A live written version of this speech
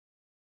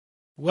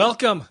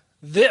Welcome.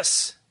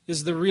 This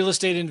is the Real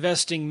Estate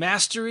Investing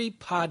Mastery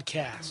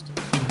Podcast.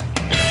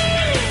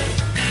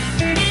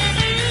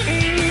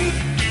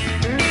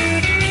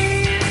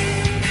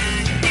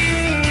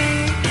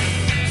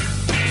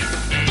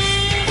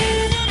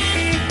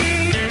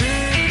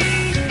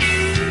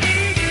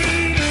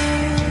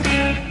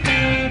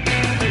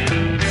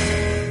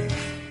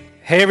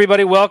 Hey,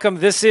 everybody. Welcome.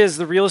 This is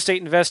the Real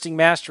Estate Investing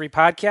Mastery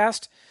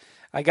Podcast.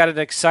 I got an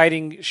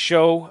exciting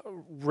show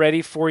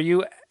ready for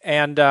you.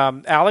 And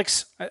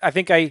Alex, I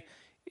think I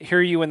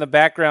hear you in the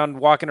background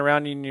walking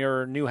around in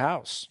your new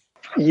house.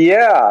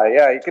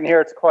 Yeah, you can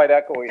hear it's quite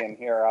echoey in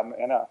here. I'm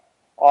in an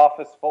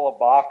office full of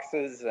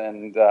boxes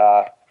and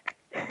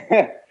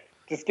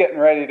just getting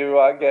ready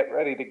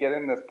to get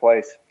in this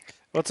place.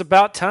 Well, it's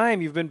about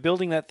time. You've been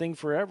building that thing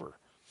forever.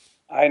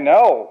 I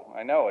know.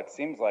 It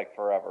seems like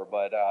forever,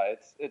 but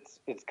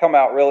it's come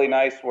out really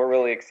nice. We're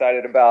really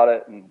excited about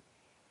it, and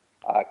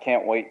I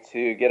can't wait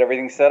to get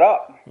everything set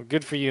up. Well,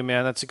 good for you,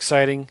 man. That's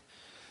exciting.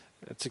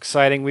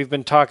 We've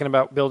been talking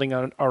about building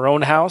our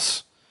own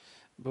house,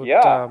 but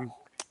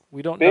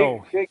we don't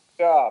know. Big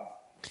job.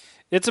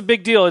 It's a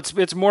big deal.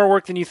 It's more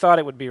work than you thought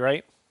it would be,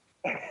 right?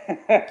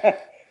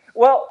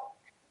 Well,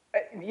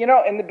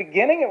 in the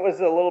beginning, it was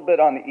a little bit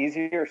on the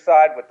easier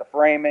side with the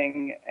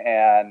framing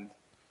and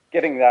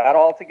getting that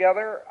all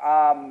together.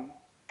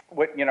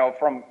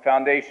 From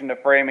foundation to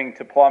framing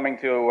to plumbing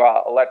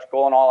to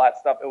electrical and all that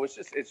stuff.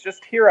 It's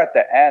just here at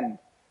the end,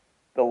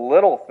 the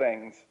little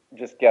things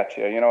just get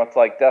you. It's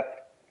like death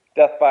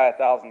by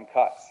 1,000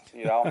 cuts.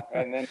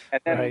 And then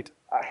right.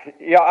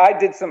 I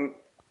did some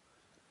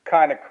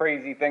kind of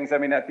crazy things. I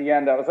mean, at the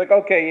end, I was like,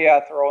 okay, yeah,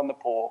 throw in the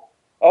pool.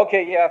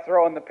 Okay, yeah,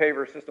 throw in the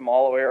paver system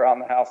all the way around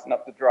the house and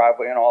up the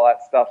driveway and all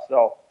that stuff.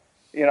 So,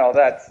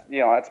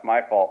 that's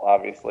my fault,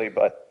 obviously,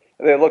 but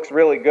it looks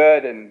really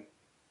good, and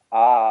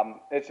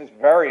it's just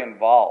very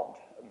involved,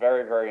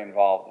 very, very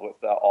involved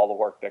with all the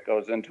work that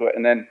goes into it.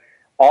 And then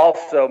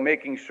also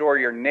making sure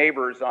your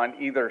neighbors on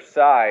either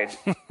side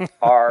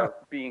are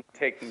being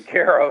taken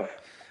care of.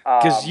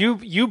 Because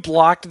you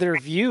blocked their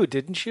view,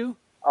 didn't you?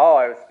 Oh,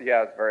 it was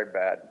very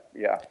bad.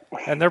 Yeah.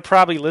 And they're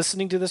probably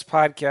listening to this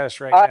podcast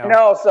right now. I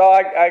know, so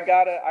I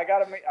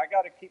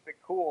gotta keep it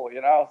cool,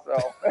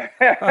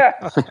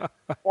 So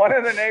one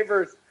of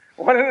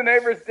the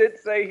neighbors did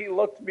say he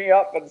looked me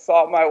up and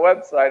saw my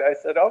website. I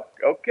said, "Oh,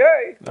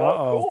 okay. Well,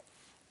 cool.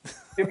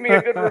 Give me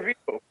a good review."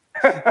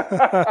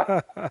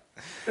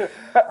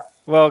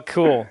 Well,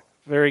 cool.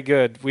 Very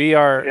good. We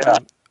are. Yeah.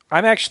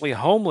 I'm actually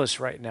homeless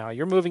right now.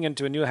 You're moving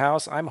into a new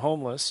house. I'm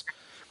homeless.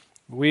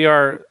 We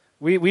are.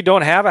 We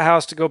don't have a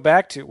house to go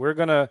back to. We're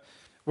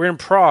in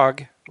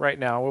Prague right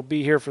now. We'll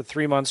be here for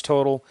 3 months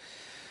total,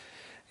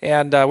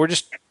 and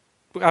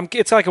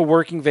it's like a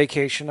working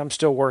vacation. I'm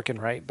still working,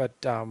 right? But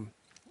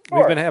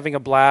we've been having a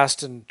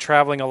blast and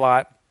traveling a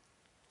lot,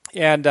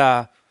 and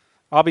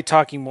I'll be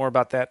talking more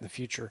about that in the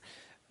future.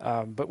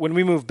 But when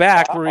we move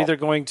back, we're either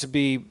going to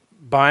be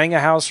buying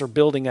a house or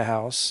building a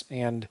house.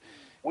 And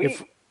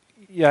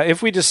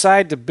if we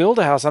decide to build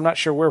a house, I'm not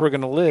sure where we're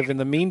going to live in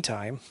the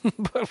meantime,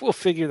 but we'll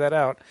figure that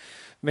out.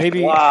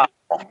 Maybe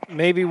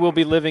we'll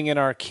be living in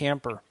our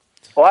camper.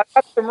 Well, I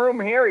got some room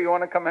here. You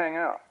want to come hang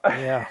out?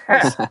 Yeah.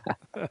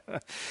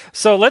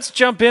 So let's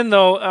jump in,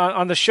 though.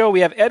 On the show, we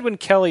have Edwin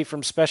Kelly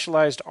from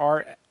Specialized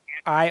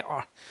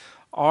IRA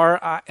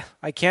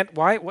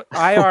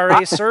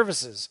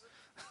Services.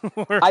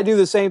 I do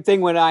the same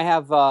thing when I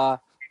have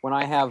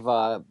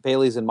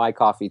Bailey's in my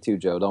coffee too,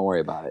 Joe. Don't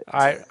worry about it.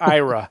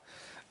 IRA,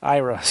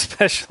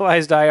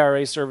 Specialized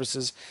IRA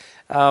Services.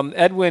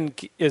 Edwin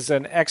is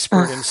an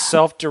expert in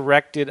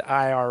self-directed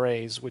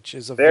IRAs, which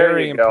is a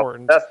very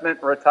important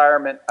investment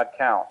retirement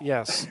account.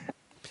 Yes,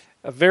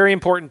 a very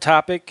important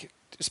topic,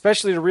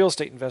 especially to real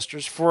estate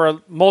investors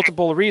for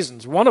multiple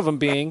reasons. One of them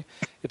being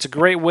it's a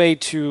great way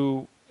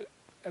to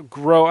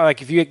grow.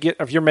 Like if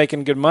you're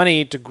making good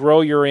money, to grow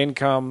your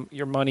income,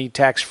 your money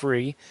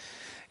tax-free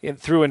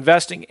through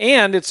investing,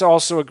 and it's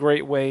also a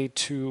great way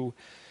to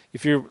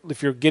if you're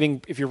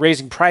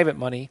raising private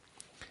money,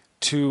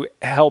 to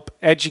help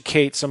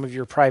educate some of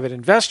your private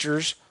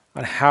investors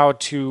on how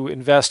to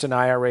invest in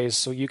IRAs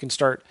so you can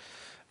start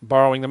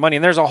borrowing the money.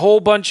 And there's a whole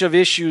bunch of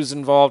issues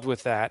involved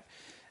with that,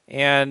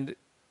 and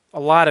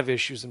a lot of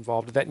issues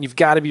involved with that. And you've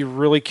got to be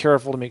really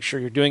careful to make sure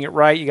you're doing it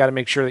right. You got to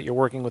make sure that you're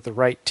working with the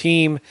right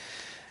team.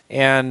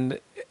 And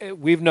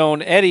we've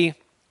known Eddie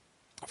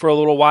for a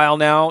little while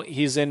now.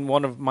 He's in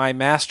one of my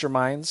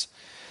masterminds,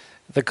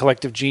 the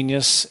Collective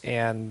Genius,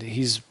 and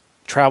he's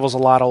travels a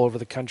lot all over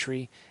the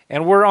country.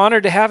 And we're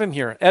honored to have him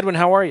here. Edwin,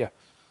 how are you?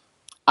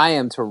 I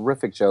am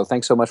terrific, Joe.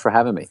 Thanks so much for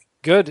having me.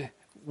 Good.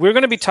 We're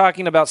going to be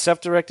talking about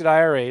self-directed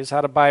IRAs, how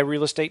to buy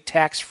real estate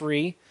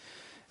tax-free,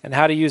 and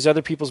how to use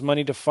other people's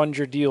money to fund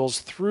your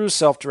deals through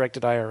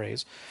self-directed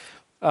IRAs.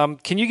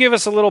 Can you give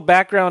us a little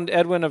background,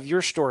 Edwin, of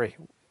your story?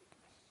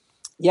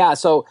 Yeah,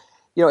 so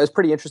it's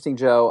pretty interesting,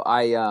 Joe.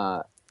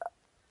 I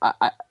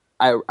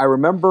I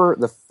remember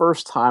the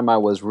first time I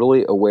was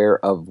really aware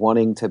of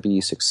wanting to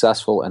be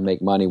successful and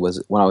make money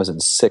was when I was in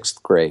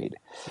 6th grade.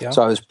 Yeah.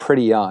 So I was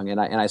pretty young, and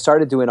I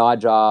started doing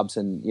odd jobs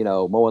and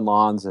mowing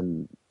lawns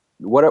and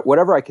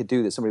whatever I could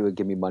do that somebody would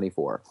give me money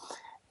for.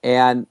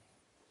 And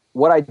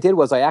what I did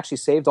was I actually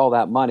saved all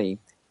that money,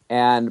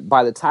 and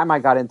by the time I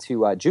got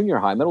into junior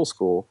high, middle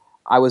school,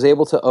 I was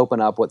able to open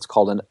up what's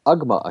called an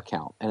UGMA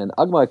account. And an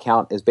UGMA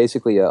account is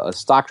basically a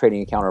stock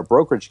trading account or a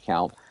brokerage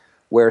account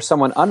where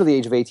someone under the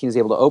age of 18 is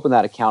able to open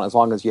that account as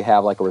long as you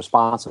have like a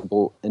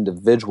responsible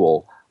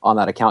individual on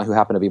that account who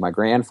happened to be my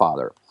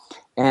grandfather.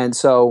 And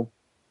so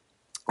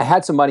I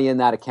had some money in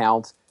that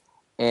account,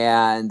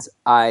 and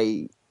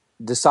I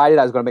decided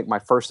I was going to make my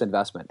first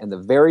investment. And the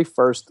very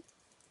first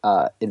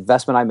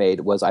investment I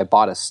made was I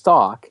bought a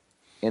stock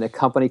in a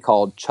company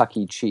called Chuck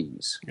E.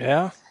 Cheese.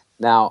 Yeah.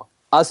 Now,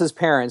 us as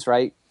parents,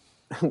 right?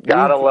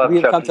 Gotta love we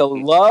have Chuck come E. to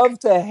Cheese. love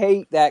to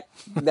hate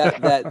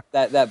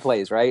that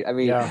place, right? I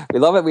mean, Yeah. we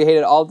love it, we hate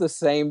it all at the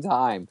same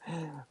time.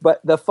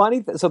 But the funny,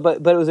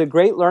 but it was a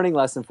great learning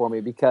lesson for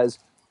me because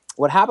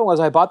what happened was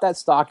I bought that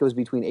stock. It was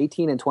between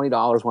 $18 and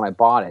 $20 when I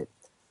bought it,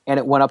 and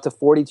it went up to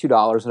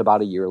 $42 in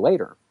about a year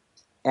later.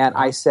 And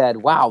I said,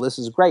 "Wow, this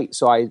is great."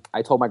 So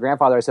I told my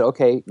grandfather, I said,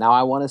 "Okay, now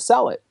I want to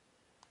sell it."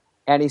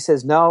 And he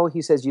says, "No,"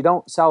 he says, "you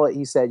don't sell it."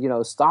 He said,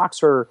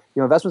 "Stocks are,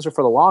 investments are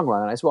for the long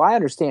run." And I said, "Well, I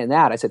understand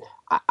that." I said,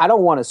 I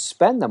don't want to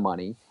spend the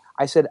money.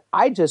 I said,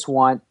 "I just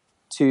want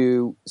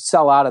to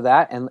sell out of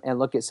that and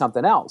look at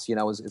something else.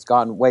 It's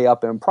gone way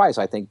up in price.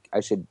 I think I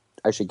should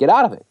get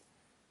out of it."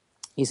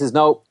 He says,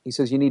 "No," he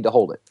says, "you need to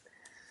hold it."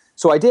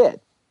 So I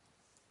did.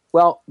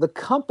 Well, the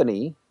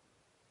company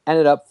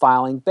ended up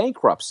filing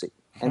bankruptcy.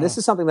 And this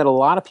is something that a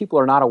lot of people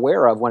are not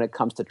aware of when it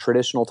comes to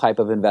traditional type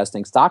of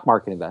investing, stock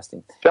market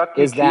investing. Chuck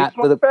E. Cheese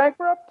went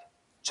bankrupt?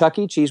 Chuck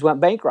E. Cheese went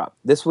bankrupt.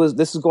 This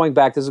is going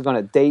back. This is going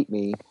to date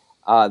me.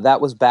 That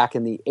was back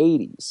in the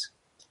 80s.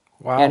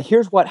 Wow. And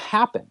here's what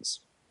happens: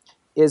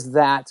 is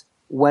that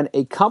when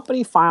a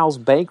company files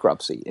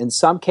bankruptcy, in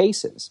some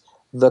cases,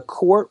 the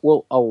court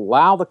will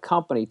allow the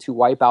company to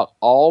wipe out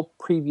all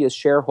previous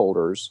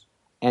shareholders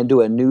and do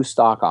a new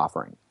stock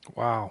offering.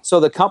 Wow. So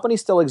the company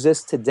still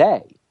exists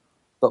today,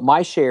 but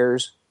my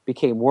shares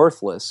became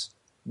worthless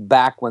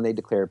back when they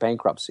declared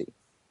bankruptcy.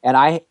 And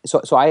I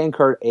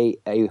incurred a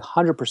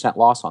 100%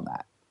 loss on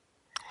that.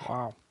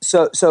 Wow.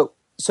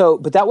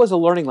 But that was a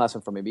learning lesson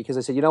for me because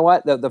I said, you know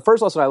what? The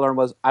first lesson I learned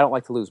was I don't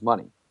like to lose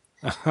money.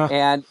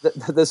 And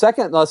the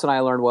second lesson I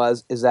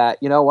learned is that,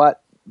 you know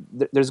what?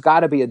 There's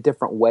got to be a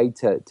different way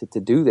to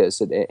do this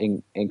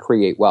and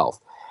create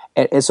wealth.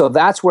 And so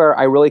that's where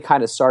I really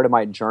kind of started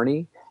my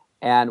journey,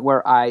 and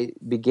where I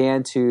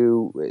began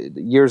to,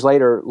 years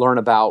later, learn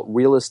about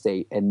real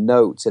estate and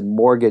notes and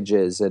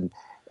mortgages and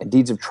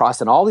deeds of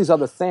trust and all these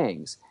other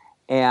things.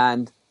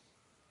 And,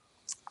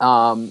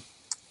 one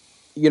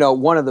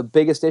of the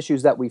biggest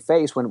issues that we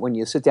face when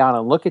you sit down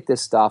and look at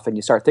this stuff and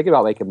you start thinking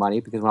about making money,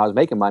 because when I was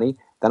making money,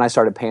 then I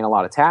started paying a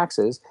lot of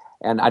taxes.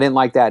 And I didn't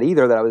like that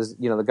either, that I was,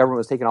 the government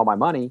was taking all my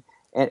money.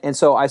 And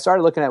so I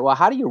started looking at, well,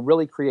 how do you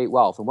really create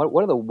wealth? And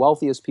what are the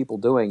wealthiest people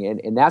doing?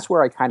 And that's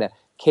where I kind of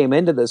came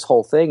into this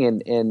whole thing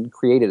and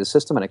created a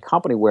system and a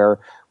company where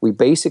we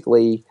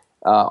basically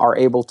are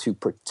able to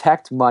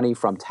protect money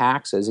from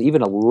taxes,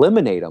 even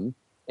eliminate them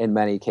in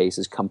many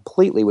cases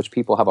completely, which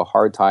people have a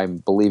hard time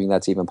believing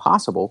that's even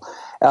possible,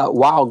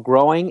 while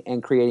growing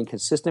and creating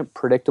consistent,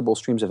 predictable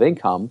streams of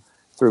income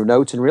through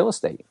notes and real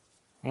estate.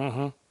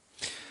 Mm-hmm.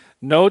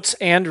 Notes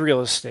and real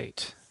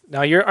estate.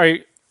 Now,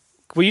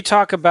 will you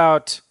talk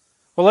about?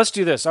 Well, let's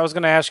do this. I was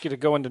going to ask you to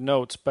go into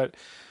notes, but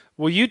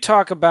will you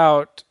talk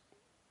about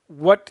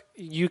what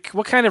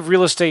kind of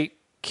real estate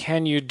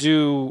can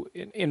you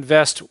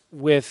invest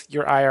with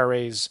your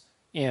IRAs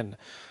in?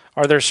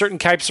 Are there certain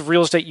types of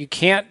real estate you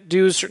can't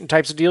do? Certain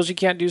types of deals you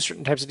can't do?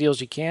 Certain types of deals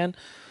you can?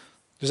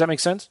 Does that make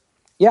sense?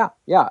 Yeah,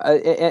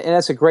 and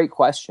that's a great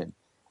question.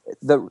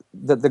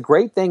 The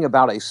great thing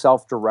about a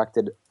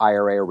self-directed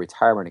IRA or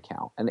retirement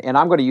account, and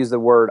I'm going to use the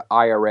word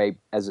IRA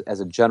as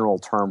a general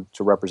term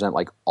to represent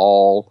like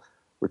all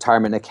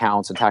retirement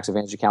accounts and tax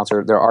advantage accounts.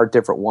 There are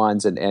different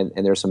ones, and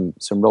there's some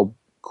real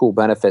cool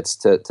benefits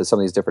to some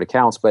of these different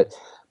accounts, but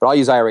I'll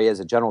use IRA as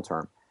a general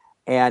term.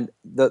 And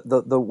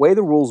the way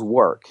the rules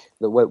work,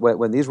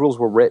 when these rules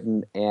were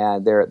written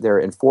and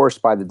they're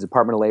enforced by the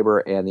Department of Labor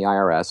and the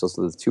IRS, those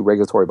are the two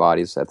regulatory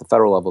bodies at the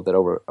federal level that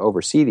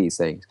oversee these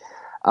things.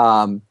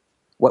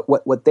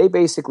 What they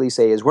basically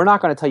say is, we're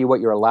not going to tell you what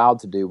you're allowed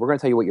to do. We're going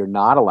to tell you what you're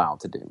not allowed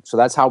to do. So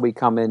that's how we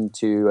come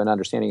into an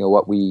understanding of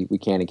what we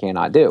can and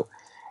cannot do.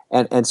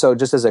 And so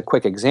just as a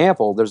quick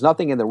example, there's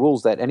nothing in the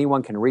rules that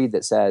anyone can read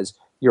that says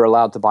you're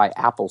allowed to buy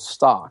Apple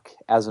stock,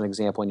 as an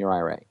example, in your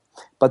IRA.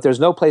 But there's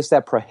no place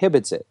that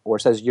prohibits it or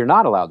says you're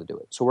not allowed to do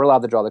it. So we're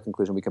allowed to draw the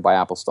conclusion we can buy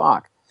Apple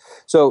stock.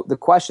 So the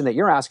question that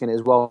you're asking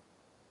is, well,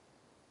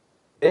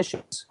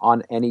 issues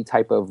on any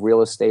type of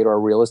real estate or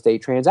real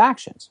estate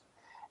transactions.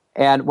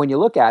 And when you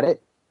look at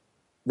it,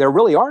 there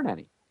really aren't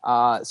any.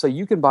 So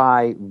you can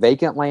buy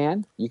vacant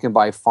land, you can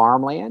buy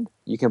farmland,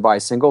 you can buy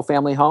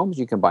single-family homes,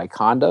 you can buy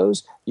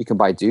condos, you can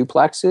buy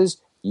duplexes,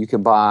 you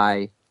can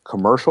buy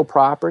commercial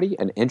property,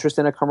 an interest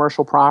in a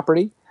commercial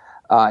property.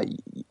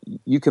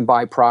 You can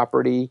buy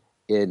property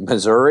in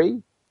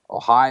Missouri,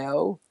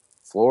 Ohio,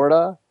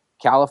 Florida,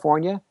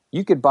 California.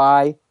 You could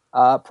buy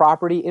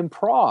property in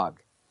Prague,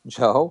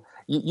 Joe.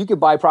 You could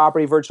buy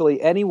property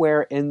virtually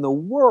anywhere in the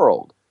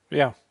world.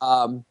 Yeah.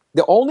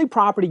 The only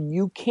property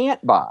you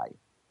can't buy,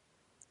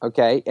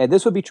 okay, and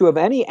this would be true of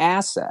any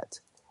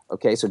asset,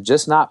 okay, so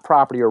just not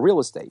property or real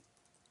estate.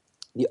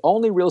 The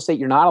only real estate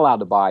you're not allowed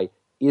to buy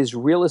is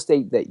real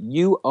estate that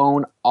you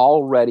own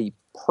already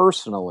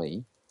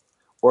personally,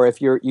 or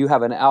if you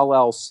have an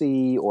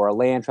LLC or a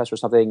land trust or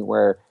something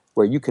where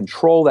you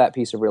control that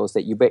piece of real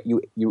estate,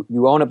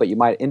 you own it, but you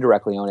might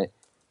indirectly own it.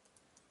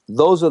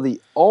 Those are the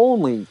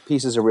only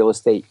pieces of real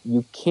estate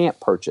you can't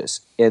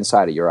purchase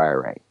inside of your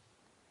IRA.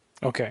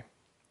 Okay.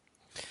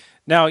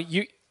 Now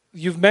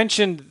you've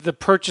mentioned the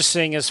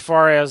purchasing as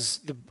far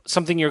as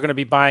something you're going to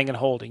be buying and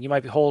holding. You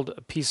might hold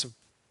a piece of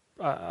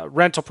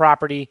rental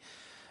property,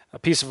 a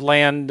piece of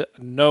land,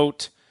 a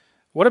note.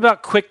 What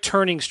about quick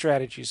turning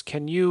strategies?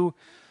 Can you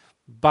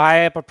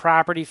buy up a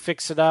property,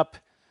 fix it up,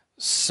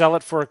 sell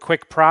it for a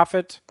quick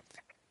profit?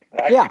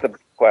 That's the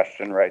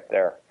question right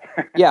there.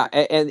 Yeah,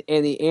 and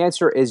the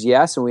answer is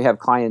yes, and we have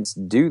clients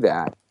do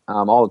that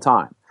all the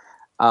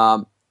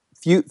time.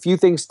 Few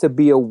things to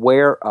be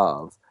aware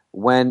of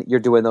when you're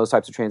doing those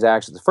types of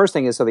transactions. The first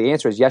thing is, so the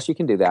answer is yes, you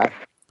can do that.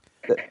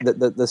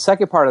 The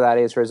second part of that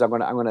answer is I'm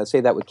going to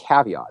say that with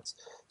caveats.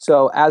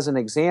 So as an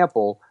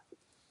example,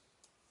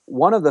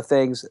 one of the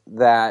things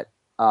that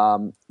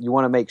you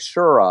want to make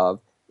sure of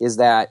is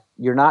that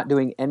you're not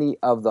doing any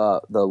of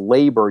the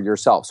labor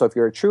yourself. So if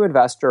you're a true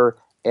investor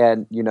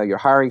and you're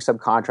hiring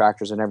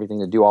subcontractors and everything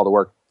to do all the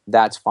work,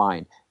 that's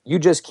fine. You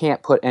just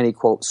can't put any,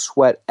 quote,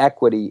 sweat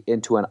equity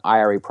into an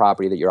IRA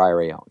property that your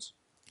IRA owns.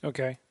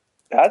 Okay.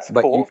 That's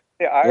cool.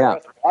 The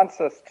IRS wants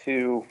us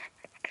to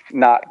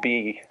not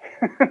be,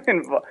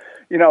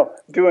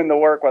 doing the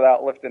work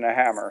without lifting a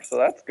hammer. So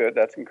that's good.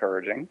 That's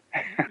encouraging.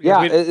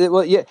 Yeah.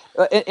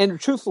 And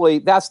truthfully,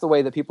 that's the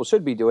way that people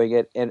should be doing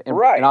it. And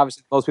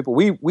obviously most people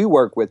we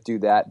work with do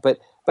that. But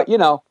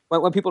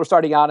when people are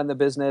starting out in the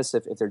business,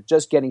 if they're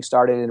just getting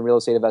started in real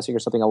estate investing or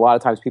something, a lot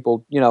of times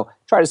people,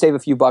 try to save a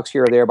few bucks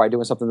here or there by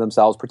doing something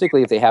themselves,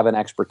 particularly if they have an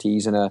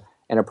expertise in a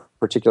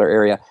particular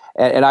area.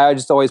 And I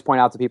just always point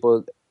out to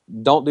people,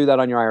 don't do that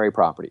on your IRA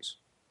properties.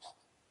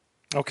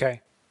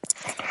 Okay.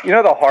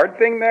 The hard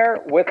thing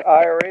there with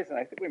IRAs, and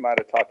I think we might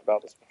have talked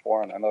about this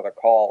before on another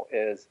call,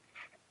 is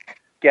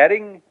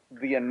getting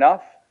the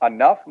enough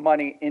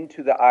money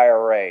into the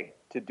IRA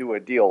to do a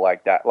deal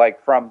like that.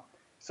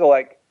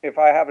 If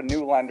I have a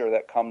new lender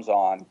that comes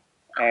on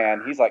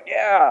and he's like,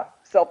 yeah,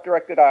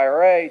 self-directed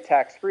IRA,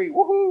 tax-free,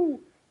 woohoo,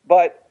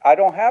 but I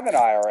don't have an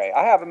IRA.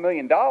 I have $1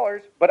 million,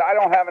 but I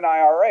don't have an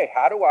IRA.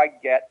 How do I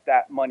get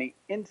that money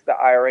into the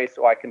IRA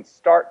so I can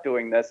start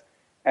doing this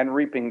and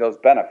reaping those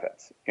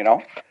benefits,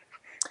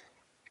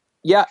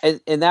 Yeah,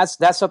 and that's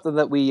something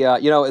that we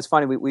it's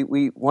funny,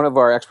 we one of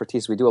our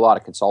expertise, we do a lot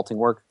of consulting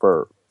work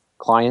for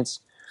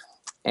clients,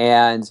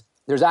 and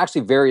there's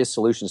actually various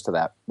solutions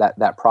to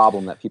that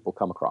problem that people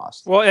come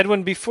across. Well,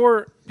 Edwin,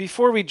 before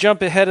we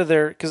jump ahead of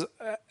there, because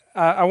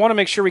I want to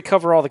make sure we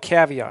cover all the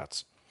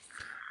caveats,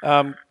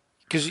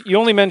 because you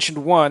only mentioned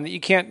one, that you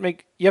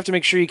have to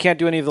make sure you can't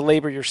do any of the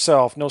labor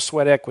yourself, no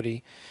sweat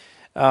equity.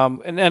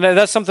 And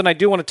that's something I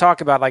do want to talk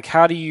about, like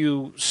how do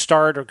you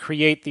start or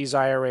create these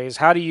IRAs?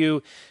 How do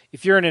you,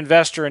 if you're an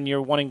investor and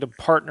you're wanting to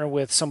partner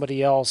with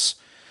somebody else,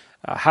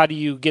 how do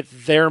you get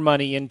their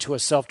money into a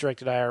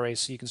self-directed IRA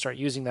so you can start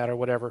using that or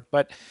whatever?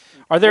 But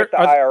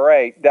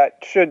IRA,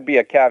 that should be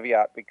a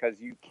caveat because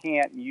you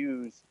can't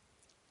use.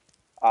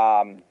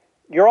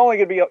 You're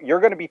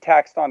going to be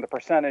taxed on the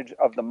percentage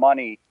of the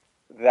money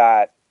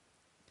that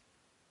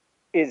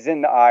is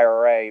in the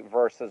IRA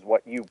versus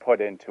what you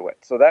put into it.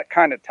 So that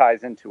kind of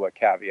ties into a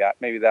caveat.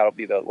 Maybe that'll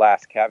be the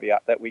last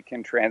caveat that we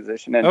can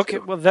transition into. Okay,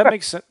 well, that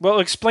makes sense. Well,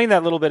 explain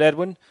that a little bit,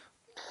 Edwin.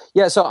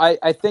 Yeah, so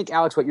I think,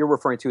 Alex, what you're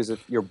referring to is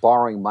if you're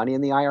borrowing money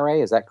in the IRA.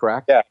 Is that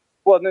correct? Yeah.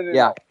 Well,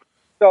 no.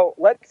 So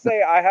let's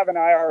say I have an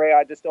IRA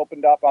I just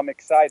opened up. I'm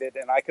excited,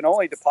 and I can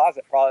only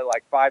deposit probably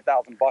like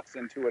 $5,000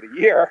 into it a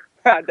year.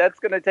 That's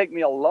going to take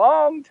me a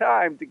long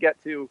time to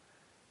get to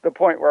the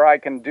point where I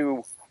can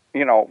do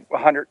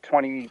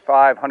 $125,000,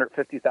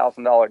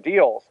 $150,000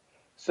 deals.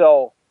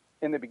 So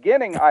in the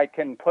beginning, I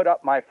can put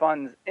up my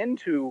funds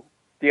into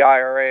the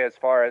IRA as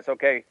far as,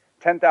 okay,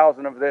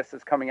 10,000 of this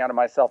is coming out of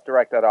my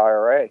self-directed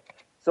IRA.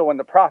 So when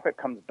the profit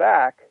comes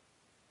back,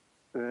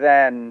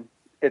 then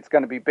it's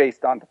going to be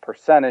based on the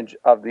percentage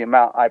of the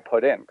amount I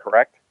put in,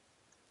 correct?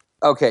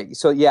 Okay.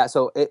 So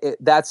so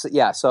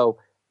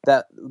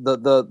that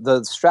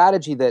the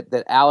strategy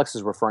that Alex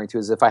is referring to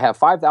is if I have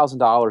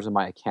 $5,000 in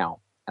my account,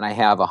 and I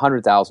have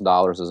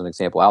 $100,000 as an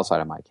example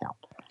outside of my account.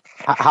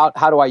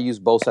 How do I use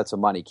both sets of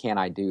money? Can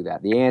I do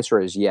that? The answer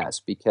is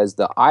yes, because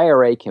the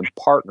IRA can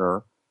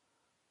partner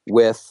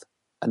with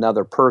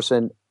another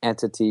person,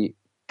 entity,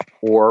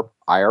 or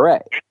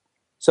IRA.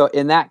 So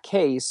in that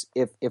case,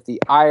 if the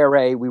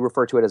IRA, we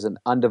refer to it as an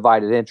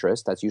undivided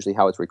interest, that's usually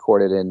how it's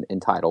recorded in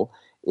title,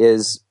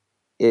 is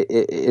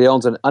it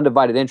owns an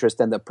undivided interest,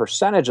 then the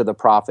percentage of the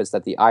profits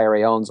that the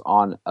IRA owns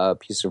on a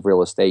piece of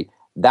real estate,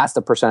 that's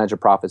the percentage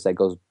of profits that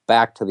goes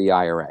back to the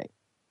IRA.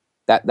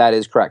 That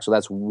is correct. So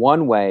that's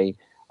one way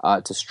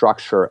to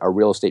structure a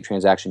real estate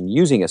transaction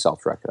using a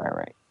self-directed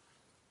IRA.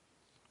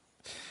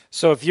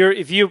 So if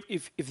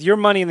your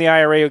money in the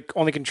IRA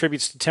only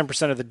contributes to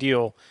 10% of the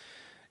deal,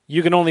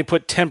 you can only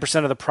put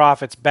 10% of the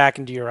profits back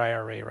into your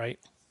IRA, right?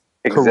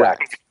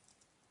 Correct.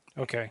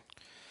 Okay.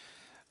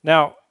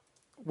 Now,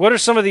 what are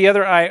some of the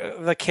other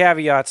the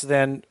caveats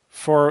then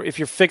for if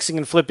you're fixing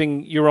and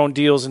flipping your own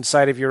deals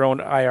inside of your own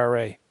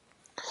IRA?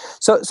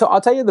 So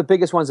I'll tell you the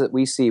biggest ones that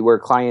we see where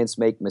clients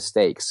make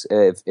mistakes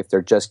if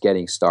they're just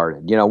getting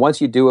started. Once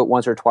you do it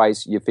once or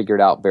twice, you figure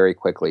it out very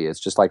quickly. It's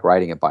just like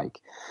riding a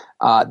bike.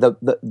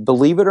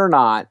 Believe it or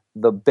not,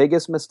 the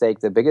biggest mistake,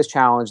 the biggest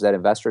challenge that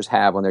investors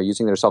have when they're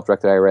using their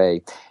self-directed IRA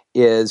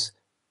is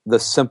the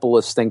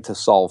simplest thing to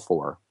solve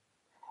for,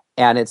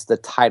 and it's the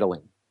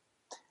titling.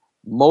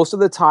 Most of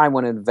the time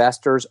when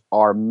investors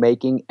are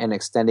making and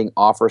extending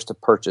offers to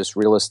purchase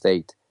real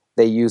estate,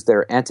 they use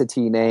their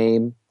entity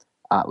name.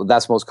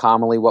 That's most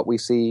commonly what we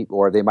see,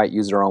 or they might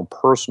use their own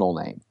personal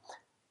name.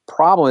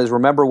 Problem is,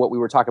 remember what we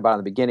were talking about in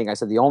the beginning. I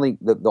said the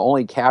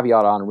only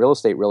caveat on real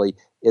estate really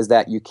is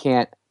that you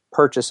can't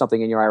purchase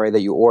something in your IRA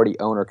that you already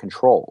own or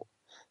control.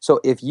 So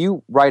if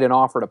you write an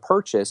offer to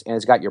purchase and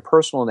it's got your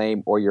personal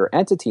name or your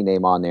entity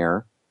name on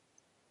there,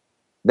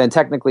 then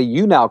technically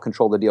you now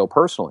control the deal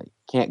personally.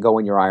 Can't go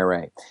in your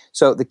IRA.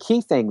 So the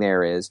key thing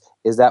there is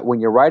that when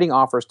you're writing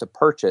offers to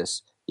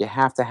purchase, you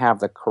have to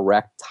have the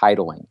correct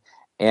titling.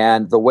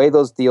 And the way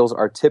those deals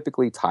are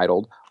typically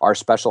titled are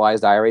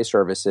Specialized IRA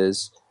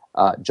Services,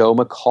 Joe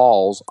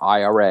McCall's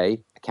IRA,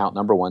 account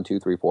number 1, 2,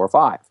 3, 4,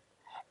 5.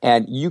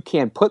 And you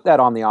can put that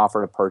on the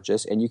offer to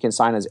purchase, and you can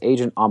sign as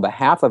agent on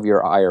behalf of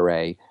your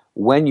IRA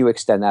when you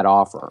extend that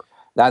offer.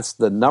 That's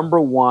the number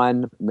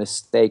one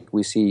mistake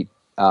we see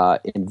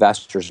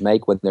investors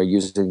make when they're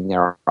using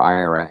their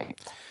IRA.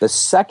 The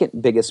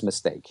second biggest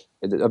mistake,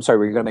 I'm sorry,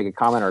 were you going to make a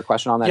comment or a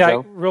question on that,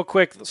 Joe? Yeah, real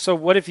quick. So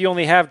what if you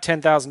only have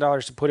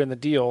 $10,000 to put in the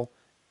deal?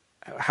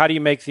 How do you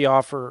make the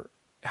offer?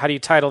 How do you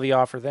title the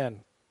offer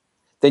then?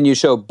 Then you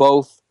show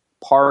both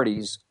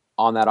parties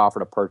on that offer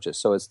to purchase.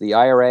 So it's the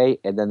IRA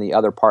and then the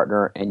other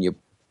partner, and you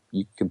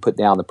can put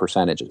down the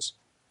percentages.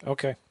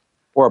 Okay.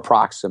 Or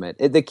approximate.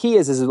 The key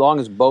is as long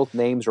as both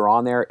names are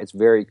on there, it's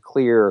very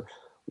clear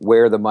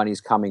where the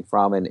money's coming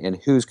from and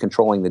who's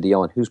controlling the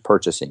deal and who's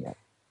purchasing it.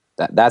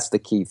 That's the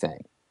key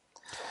thing.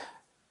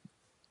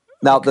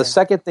 Now, The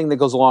second thing that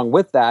goes along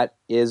with that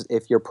is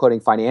if you're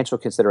putting financial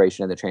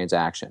consideration in the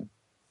transaction.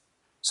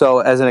 So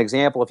as an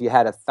example, if you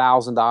had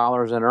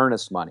 $1,000 in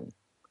earnest money,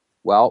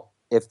 well,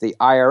 if the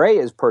IRA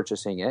is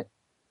purchasing it,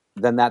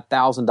 then that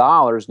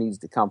 $1,000 needs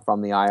to come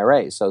from the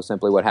IRA. So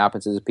simply what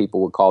happens is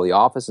people would call the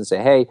office and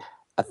say, hey,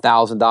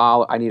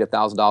 $1,000, I need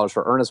 $1,000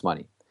 for earnest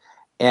money.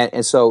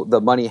 And so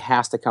the money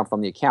has to come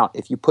from the account.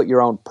 If you put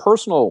your own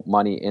personal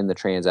money in the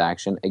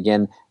transaction,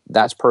 again,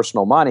 that's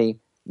personal money.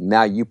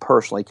 Now you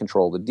personally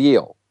control the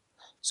deal.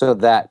 So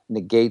that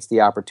negates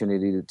the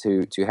opportunity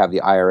to have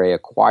the IRA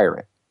acquire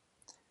it.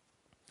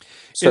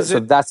 So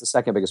that's the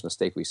second biggest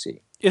mistake we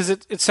see.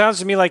 It sounds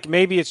to me like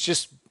maybe it's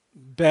just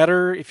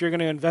better if you're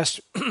going to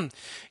invest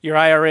your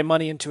IRA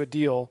money into a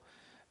deal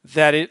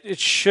that it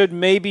should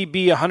maybe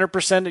be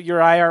 100% of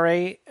your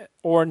IRA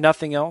or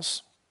nothing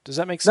else. Does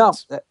that make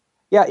sense? No.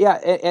 Yeah.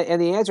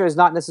 And the answer is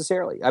not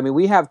necessarily. I mean,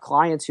 we have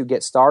clients who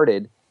get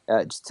started,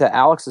 to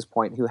Alex's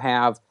point, who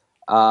have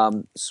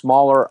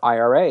smaller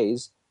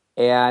IRAs,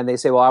 and they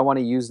say, well, I want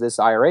to use this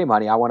IRA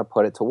money. I want to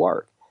put it to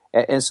work.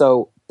 And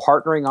so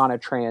partnering on a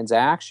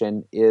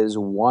transaction is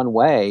one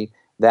way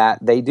that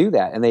they do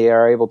that, and they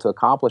are able to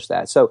accomplish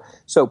that. So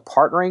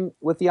partnering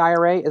with the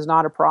IRA is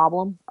not a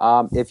problem.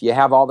 If you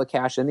have all the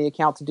cash in the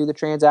account to do the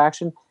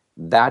transaction,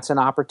 that's an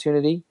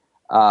opportunity.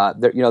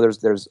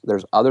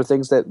 There's other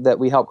things that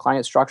we help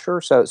clients structure.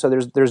 So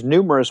there's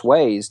numerous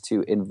ways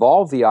to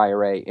involve the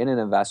IRA in an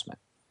investment.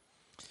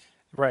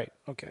 Right.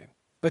 Okay.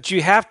 But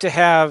you have to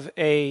have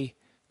a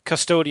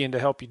custodian to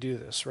help you do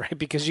this, right?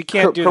 Because you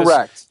can't do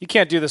this. You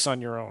can't do this on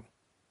your own.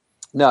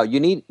 No, you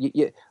need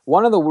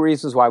one of the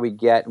reasons why we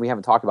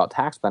haven't talked about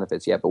tax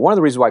benefits yet, but one of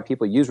the reasons why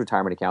people use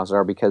retirement accounts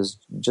are because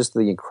just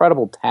the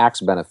incredible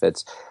tax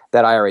benefits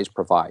that IRAs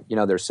provide.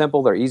 They're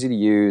simple, they're easy to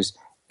use,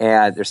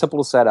 and they're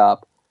simple to set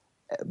up.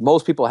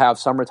 Most people have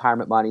some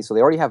retirement money, so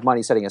they already have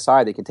money setting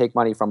aside. They can take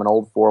money from an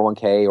old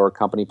 401k or a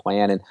company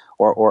plan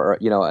or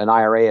an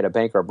IRA at a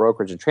bank or a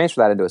brokerage and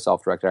transfer that into a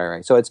self-directed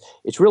IRA. So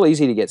it's really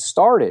easy to get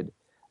started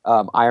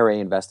IRA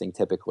investing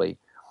typically.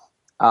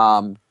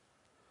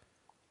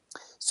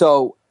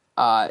 So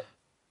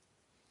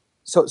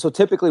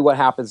typically what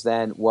happens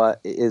then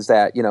is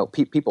that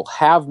people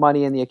have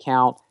money in the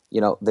account.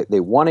 They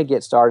want to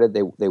get started.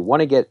 They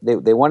want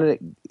to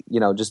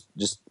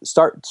just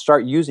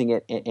start using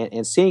it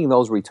and seeing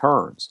those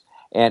returns.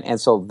 And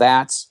so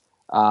that's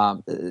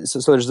so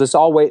there's this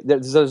all way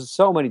there's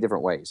so many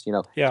different ways,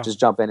 Yeah. just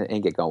jump in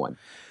and get going.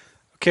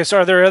 Okay, so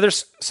are there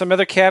some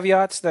other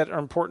caveats that are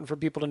important for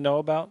people to know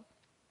about?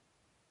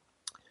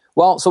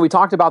 Well, so we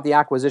talked about the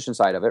acquisition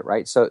side of it,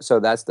 right? So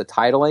that's the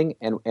titling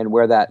and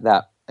where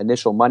that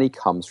initial money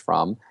comes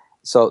from.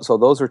 So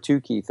those are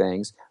two key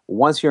things.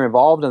 Once you're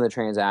involved in the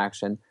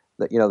transaction,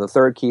 the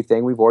third key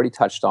thing we've already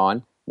touched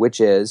on,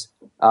 which is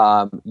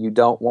you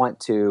don't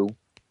want to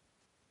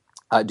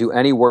do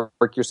any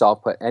work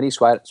yourself, put any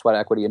sweat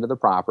equity into the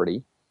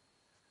property,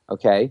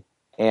 okay?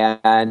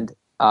 And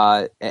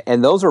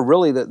those are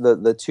really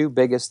the two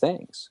biggest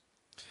things.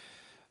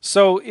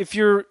 So if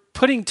you're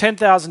putting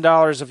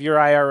 $10,000 of your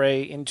IRA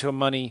into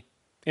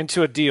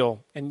a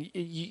deal, and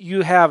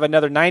you have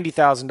another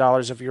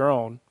 $90,000 of your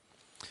own,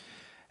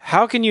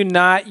 how can you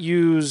not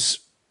use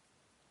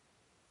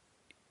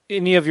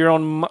any of your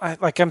own?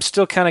 Like, I'm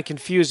still kind of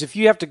confused. If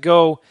you have to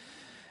go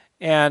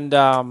and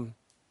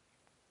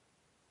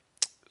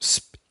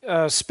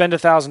spend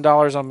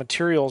 $1,000 on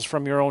materials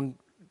from your own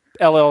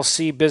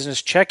LLC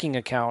business checking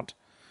account,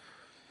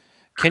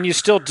 can you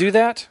still do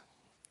that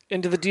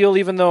into the deal,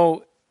 even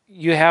though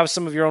you have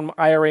some of your own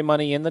IRA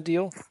money in the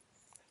deal?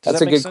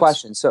 That's a good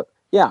question. So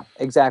yeah,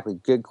 exactly.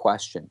 Good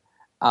question.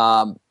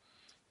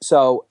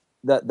 So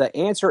the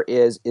answer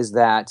is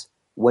that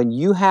when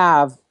you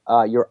have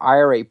your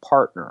IRA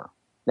partner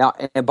now,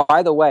 and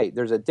by the way,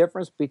 there's a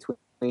difference between,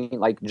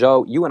 like,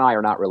 Joe, you and I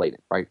are not related,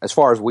 right? As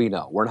far as we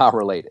know, we're not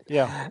related.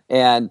 Yeah.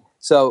 And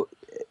so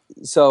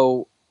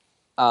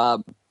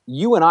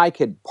you and I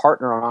could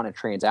partner on a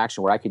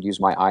transaction where I could use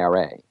my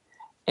IRA,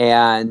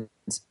 and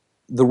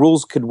the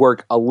rules could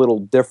work a little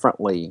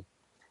differently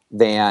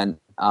than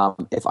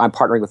if I'm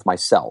partnering with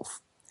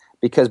myself,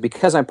 because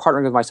I'm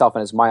partnering with myself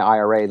and it's my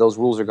IRA. Those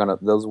rules are gonna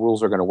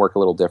work a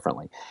little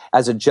differently.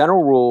 As a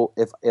general rule,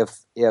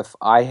 if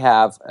I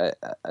have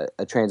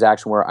a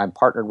transaction where I'm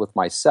partnered with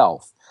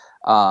myself,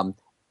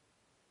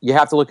 you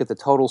have to look at the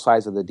total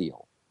size of the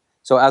deal.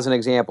 So, as an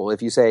example,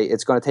 if you say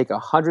it's going to take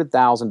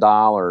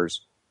 $100,000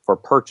 for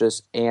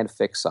purchase and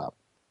fix up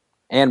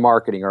and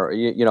marketing, or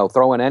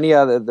throw in any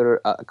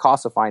other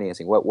cost of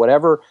financing,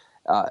 whatever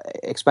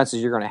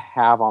expenses you're going to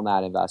have on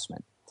that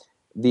investment,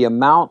 the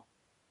amount,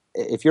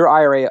 if your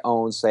IRA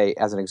owns, say,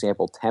 as an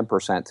example,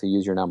 10%, to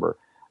use your number,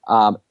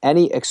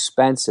 any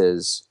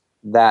expenses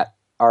that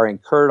are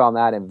incurred on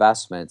that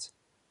investment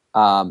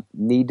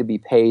need to be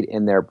paid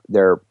in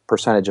their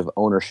percentage of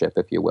ownership,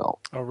 if you will.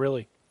 Oh,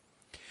 really?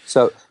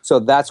 So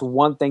that's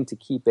one thing to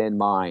keep in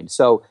mind.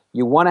 So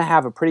you want to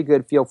have a pretty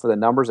good feel for the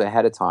numbers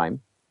ahead of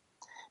time.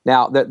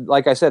 Now,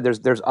 like I said,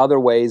 there's other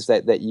ways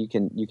that you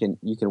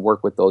can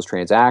work with those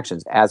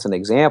transactions. As an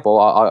example,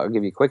 I'll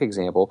give you a quick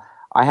example.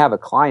 I have a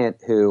client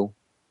who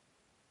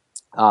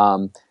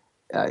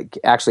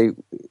actually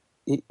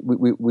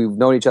we've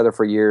known each other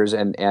for years,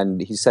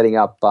 and he's setting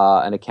up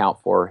an account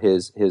for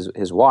his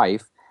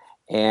wife,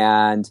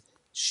 and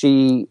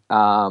she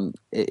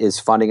is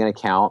funding an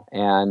account.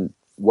 And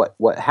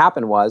what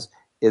happened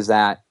is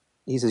that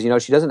he says,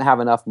 she doesn't have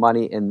enough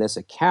money in this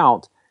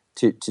account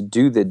to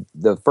do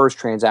the first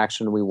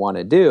transaction we want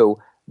to do.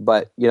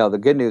 But the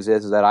good news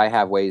is that I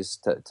have ways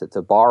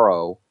to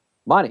borrow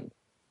money.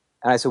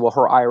 And I said, well,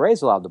 her IRA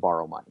is allowed to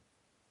borrow money.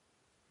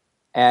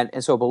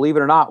 And so, believe it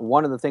or not,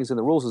 one of the things in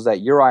the rules is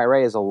that your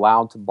IRA is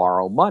allowed to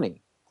borrow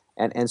money.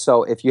 And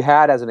so if you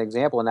had, as an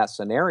example, in that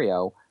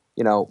scenario,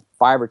 $5,000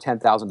 or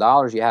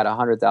 $10,000, you had a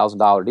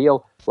 $100,000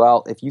 deal.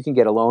 Well, if you can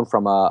get a loan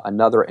from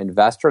another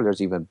investor,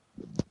 there's even,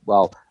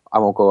 well, I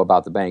won't go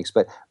about the banks,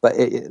 but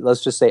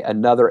let's just say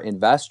another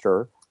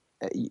investor,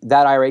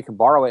 that IRA can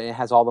borrow it, and it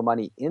has all the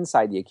money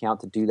inside the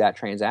account to do that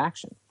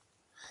transaction.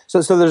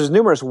 So there's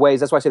numerous ways.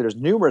 That's why I say there's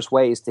numerous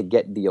ways to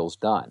get deals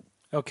done.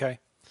 Okay.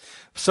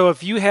 So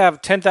if you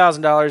have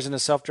 $10,000 in a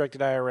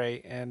self-directed IRA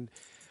and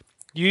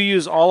you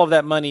use all of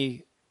that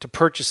money to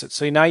purchase it,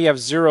 so now you have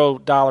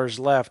 $0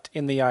 left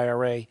in the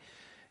IRA,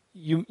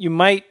 you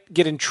might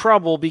get in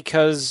trouble,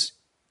 because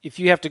if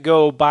you have to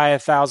go buy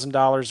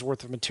 $1,000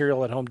 worth of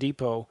material at Home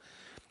Depot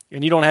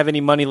and you don't have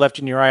any money left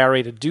in your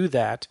IRA to do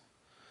that,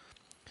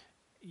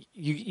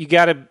 you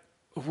got to,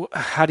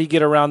 how do you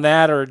get around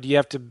that? Or do you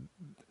have to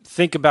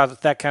think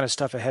about that kind of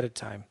stuff ahead of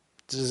time?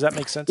 Does that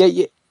make sense?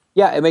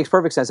 Yeah, it makes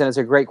perfect sense, and it's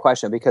a great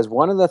question, because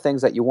one of the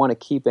things that you want to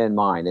keep in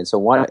mind, and so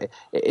one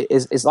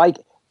is like,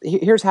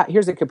 here's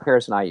the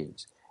comparison I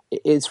use.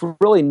 It's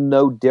really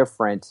no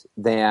different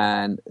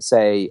than,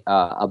 say,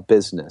 a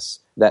business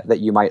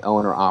that you might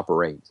own or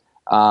operate.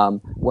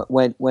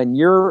 When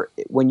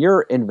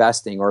you're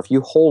investing, or if you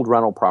hold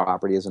rental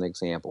property as an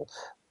example,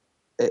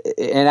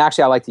 and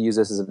actually I like to use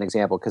this as an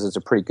example because it's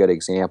a pretty good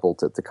example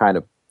to kind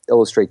of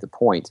illustrate the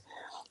point,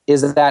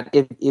 is that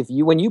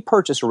when you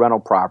purchase a rental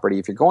property,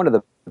 if you're going to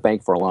the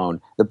bank for a loan,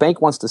 the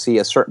bank wants to see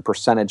a certain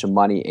percentage of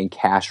money in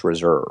cash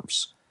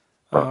reserves,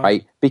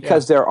 right?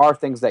 Because there are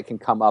things that can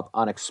come up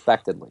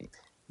unexpectedly.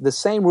 The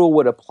same rule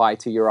would apply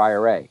to your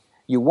IRA.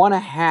 You want to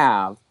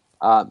have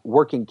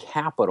working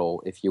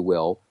capital, if you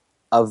will,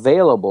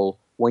 available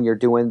when you're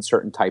doing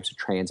certain types of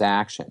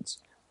transactions.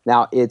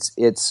 Now,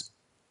 it's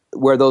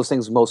where those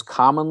things most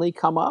commonly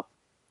come up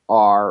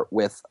are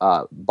with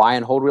buy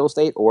and hold real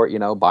estate, or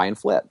buy and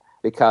flip,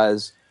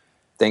 because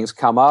things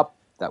come up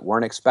that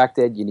weren't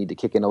expected. You need to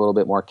kick in a little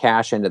bit more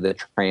cash into the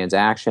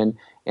transaction,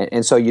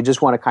 and so you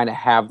just want to kind of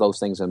have those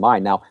things in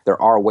mind. Now,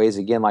 there are ways,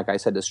 again, like I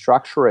said, to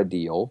structure a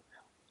deal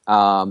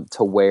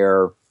to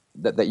where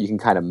that you can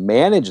kind of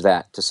manage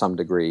that to some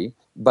degree,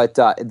 but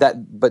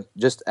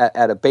just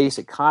at a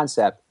basic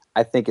concept,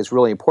 I think it's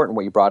really important.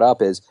 What you brought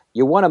up is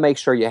you want to make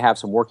sure you have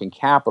some working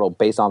capital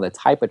based on the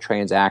type of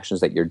transactions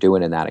that you're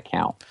doing in that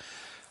account.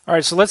 All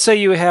right, so let's say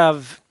you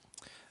have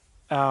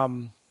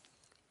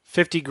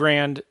 50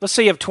 grand. Let's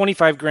say you have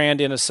 25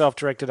 grand in a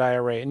self-directed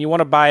IRA, and you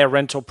want to buy a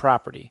rental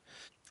property,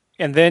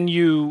 and then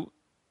you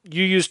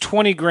use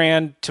 20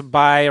 grand to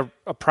buy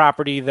a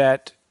property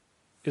that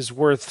is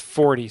worth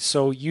 40.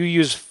 So you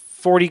use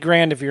 40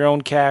 grand of your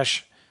own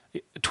cash,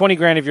 20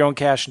 grand of your own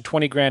cash, and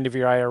 20 grand of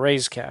your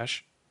IRA's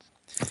cash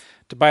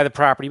to buy the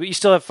property, but you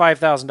still have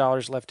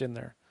 $5,000 left in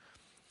there.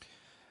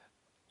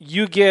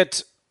 You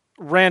get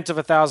rent of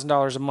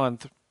 $1,000 a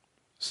month.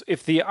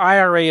 If the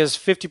IRA is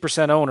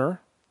 50%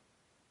 owner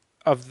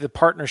of the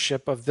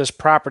partnership of this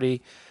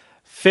property,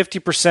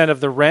 50% of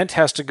the rent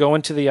has to go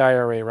into the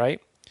IRA,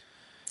 right?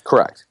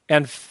 Correct.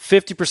 And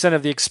 50%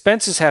 of the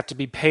expenses have to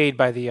be paid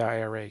by the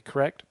IRA,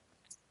 correct?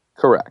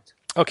 Correct.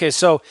 Okay,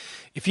 so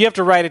if you have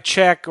to write a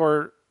check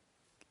or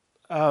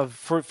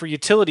for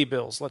utility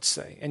bills, let's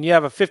say, and you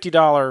have a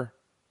 $50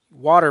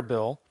 water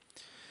bill,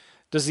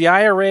 does the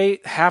IRA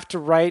have to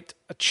write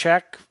a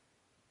check?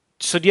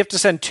 So do you have to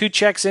send 2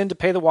 checks in to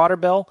pay the water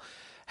bill,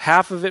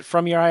 half of it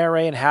from your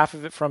IRA and half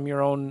of it from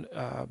your own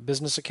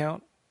business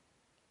account?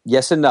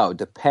 Yes and no.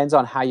 Depends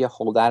on how you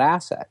hold that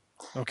asset.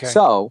 Okay.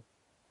 So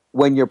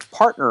when you're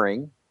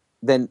partnering,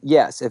 then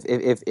yes, if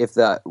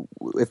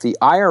the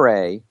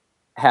IRA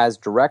has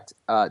direct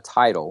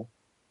title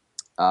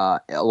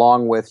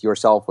along with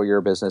yourself or your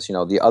business,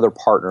 the other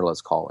partner,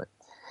 let's call it,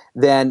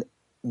 then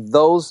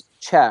those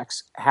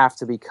checks have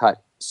to be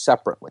cut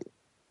separately.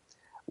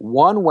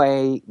 One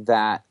way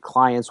that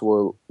clients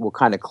will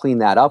kind of clean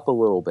that up a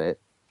little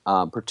bit,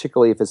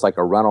 particularly if it's like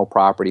a rental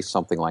property,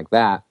 something like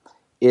that,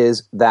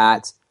 is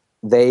that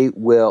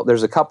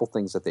there's a couple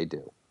things that they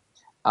do.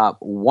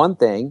 One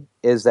thing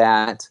is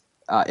that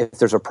if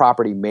there's a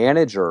property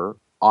manager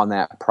on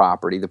that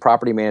property, the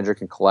property manager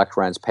can collect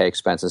rents, pay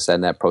expenses,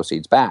 send that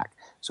proceeds back.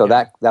 So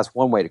that's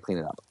one way to clean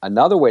it up.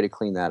 Another way to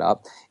clean that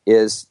up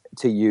is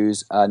to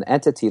use an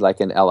entity like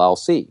an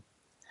LLC.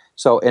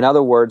 So in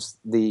other words,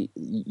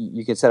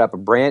 you can set up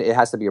it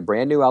has to be a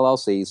brand new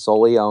LLC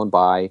solely owned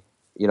by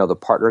the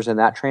partners in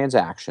that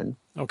transaction.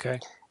 Okay.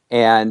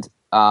 And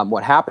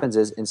what happens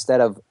is, instead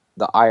of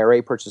the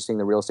IRA purchasing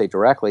the real estate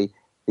directly,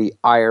 the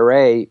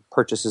IRA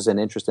purchases an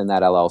interest in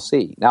that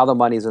LLC. Now the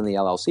money's in the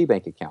LLC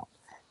bank account.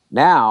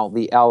 Now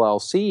the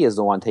LLC is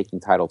the one taking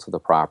title to the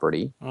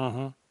property.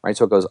 Mm-hmm. Right,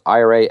 so it goes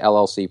IRA,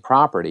 LLC,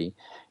 property.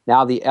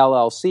 Now the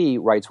LLC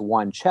writes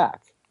one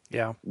check.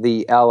 Yeah.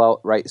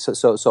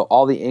 So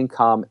all the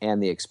income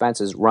and the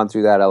expenses run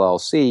through that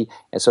LLC,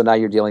 and so now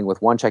you're dealing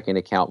with one checking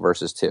account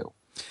versus 2,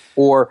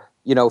 or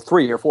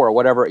 3 or 4, or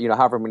whatever,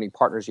 however many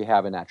partners you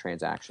have in that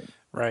transaction.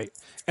 Right.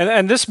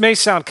 And this may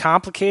sound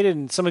complicated,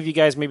 and some of you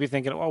guys may be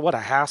thinking, "Oh, what a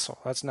hassle!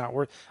 That's not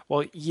worth."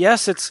 Well,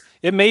 yes,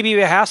 it may be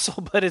a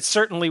hassle, but it's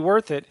certainly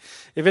worth it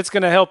if it's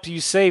going to help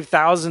you save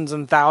thousands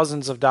and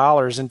thousands of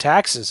dollars in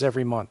taxes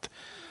every month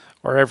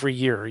or every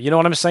year. You know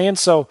what I'm saying?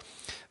 So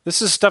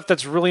this is stuff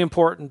that's really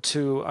important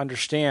to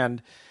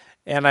understand,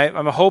 and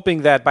I'm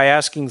hoping that by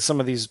asking some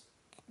of these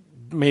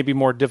maybe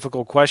more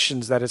difficult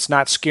questions, that it's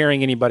not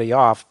scaring anybody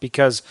off,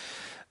 because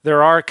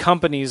there are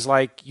companies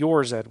like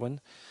yours, Edwin,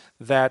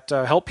 that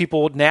help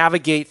people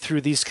navigate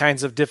through these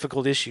kinds of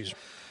difficult issues.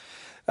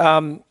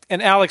 And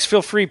Alex,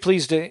 feel free,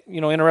 please, to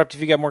interrupt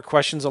if you got more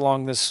questions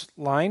along this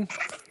line.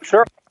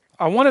 Sure.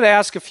 I wanted to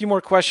ask a few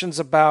more questions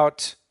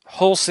about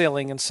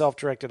wholesaling and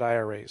self-directed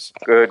IRAs.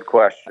 Good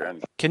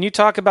question. Can you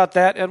talk about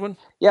that, Edwin?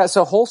 Yeah,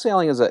 so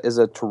wholesaling is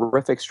a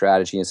terrific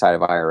strategy inside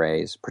of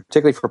IRAs,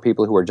 particularly for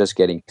people who are just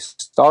getting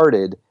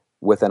started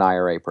with an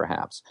IRA,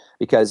 perhaps.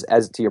 Because,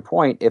 as to your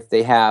point, if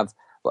they have,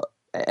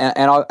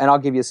 and I'll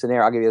give you a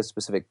scenario, I'll give you a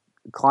specific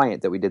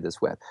client that we did this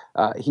with.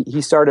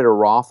 He started a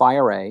Roth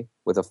IRA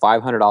with a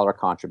 $500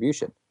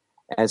 contribution.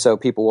 And so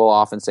people will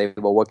often say,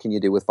 well, what can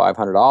you do with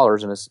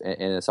 $500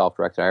 in a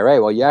self-directed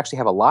IRA? Well, you actually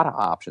have a lot of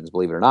options,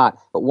 believe it or not,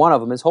 but one of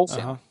them is wholesale.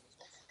 Uh-huh.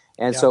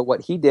 And so what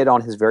he did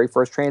on his very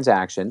first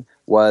transaction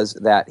was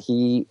that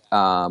he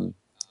found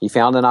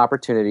an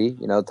opportunity,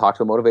 talked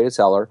to a motivated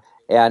seller,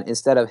 and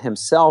instead of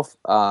himself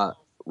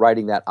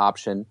writing that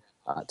option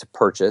to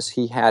purchase,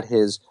 he had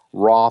his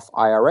Roth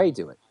IRA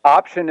do it.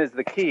 Option is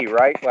the key,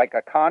 right? Like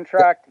a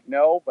contract,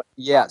 no, but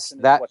yes,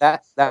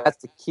 that's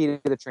the key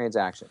to the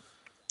transaction.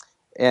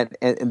 And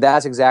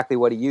that's exactly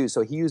what he used.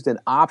 So he used an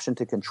option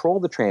to control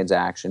the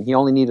transaction. He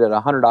only needed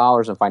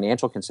 $100 in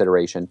financial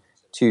consideration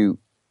to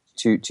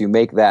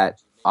make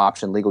that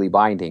option legally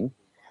binding.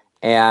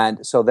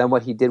 And so then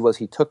what he did was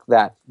he took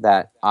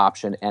that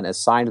option and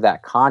assigned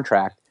that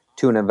contract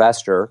to an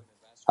investor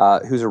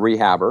who's a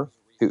rehabber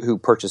who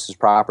purchases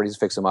properties,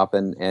 fixes them up,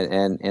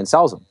 and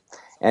sells them.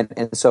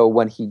 And so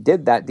when he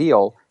did that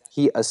deal,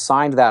 he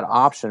assigned that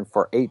option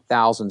for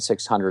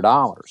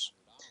 $8,600.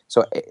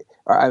 So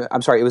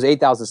I'm sorry, it was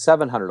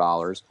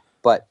 $8,700,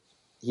 but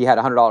he had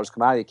 $100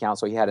 come out of the account,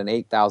 so he had an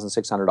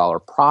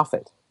 $8,600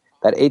 profit.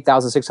 That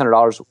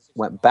 $8,600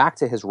 went back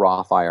to his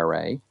Roth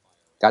IRA,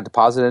 got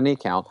deposited in the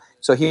account.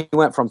 So he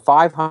went from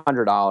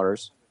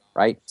 $500,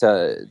 right,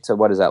 to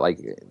what is that, like,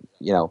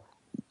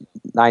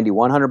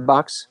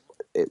 $9,100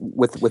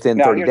 within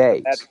Now, 30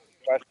 days.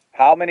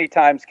 How many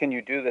times can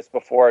you do this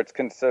before it's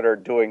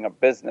considered doing a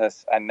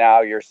business, and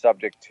now you're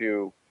subject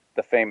to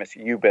the famous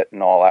UBIT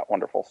and all that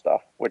wonderful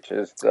stuff, which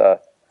is the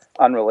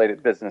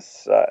unrelated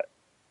business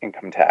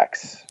income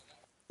tax?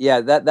 Yeah,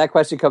 that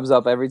question comes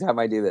up every time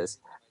I do this.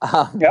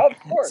 Yeah, of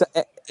course.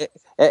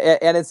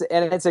 And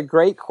it's a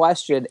great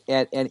question,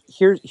 and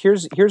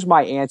here's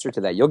my answer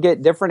to that. You'll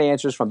get different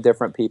answers from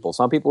different people.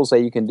 Some people say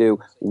you can do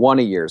 1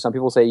 a year. Some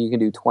people say you can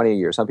do 20 a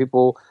year. Some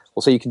people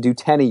will say you can do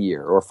 10 a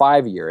year or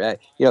 5 a year.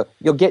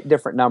 You'll get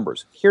different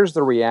numbers. Here's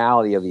the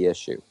reality of the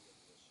issue.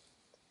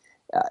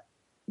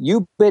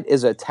 UBIT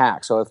is a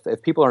tax. So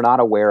if people are not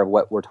aware of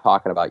what we're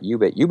talking about,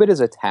 UBIT is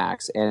a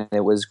tax, and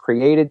it was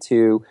created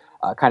to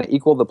kind of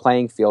equal the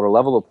playing field or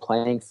level the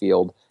playing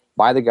field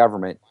by the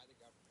government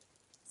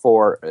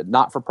for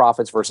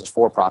not-for-profits versus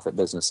for-profit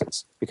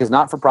businesses. Because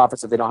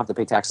not-for-profits, if they don't have to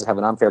pay taxes, have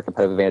an unfair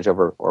competitive advantage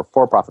over or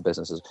for-profit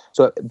businesses.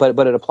 So,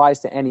 but it applies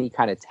to any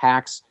kind of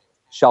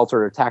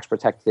tax-sheltered or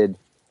tax-protected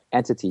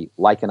entity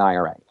like an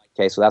IRA.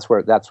 Okay, so that's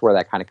where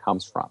that kind of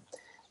comes from.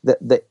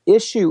 The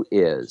issue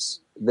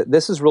is that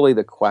this is really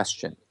the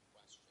question.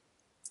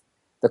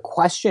 The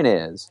question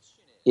is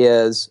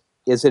it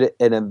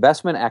an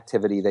investment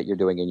activity that you're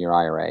doing in your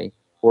IRA,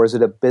 or is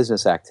it a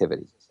business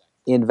activity?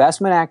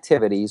 Investment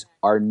activities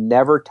are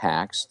never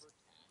taxed.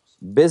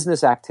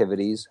 Business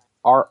activities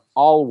are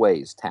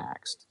always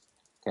taxed.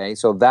 Okay,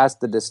 so that's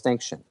the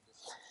distinction.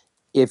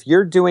 If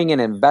you're doing an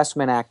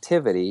investment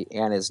activity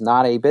and is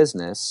not a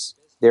business,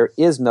 there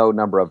is no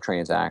number of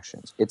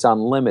transactions. It's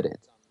unlimited.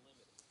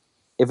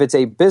 If it's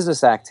a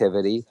business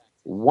activity,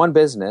 one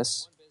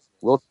business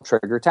will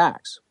trigger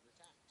tax.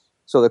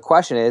 So the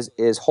question is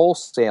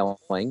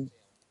wholesaling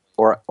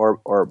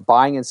or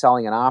buying and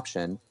selling an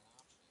option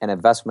an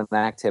investment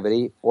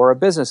activity or a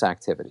business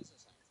activity?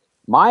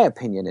 My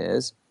opinion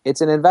is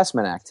it's an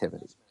investment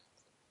activity.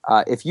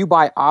 If you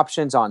buy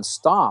options on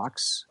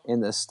stocks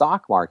in the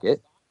stock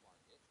market,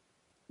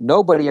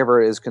 nobody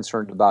ever is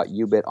concerned about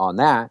UBIT on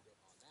that.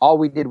 All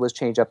we did was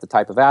change up the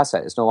type of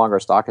asset. It's no longer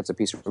a stock, it's a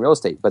piece of real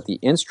estate. But the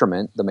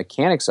instrument, the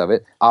mechanics of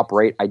it,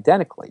 operate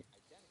identically.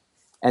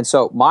 And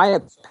so my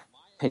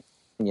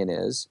opinion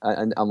is,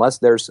 unless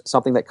there's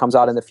something that comes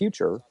out in the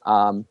future,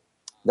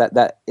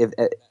 that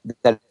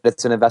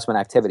it's an investment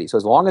activity. So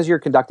as long as you're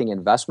conducting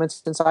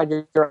investments inside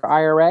your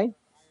IRA,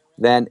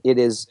 then it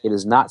is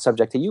not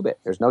subject to UBIT.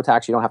 There's no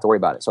tax. You don't have to worry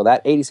about it. So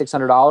that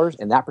 $8,600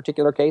 in that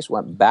particular case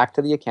went back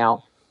to the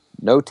account.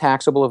 No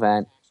taxable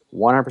event,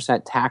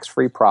 100%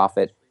 tax-free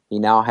profit. He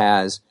now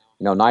has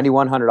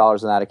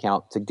 $9,100 in that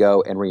account to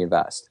go and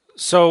reinvest.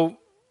 So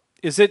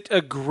is it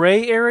a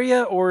gray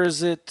area, or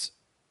is it,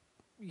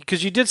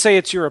 because you did say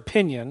it's your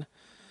opinion,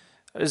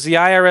 is the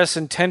IRS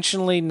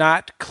intentionally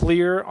not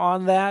clear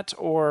on that,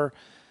 or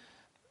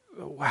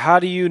how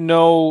do you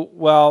know,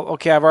 well,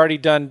 okay, I've already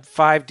done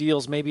 5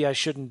 deals, maybe I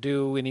shouldn't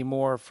do any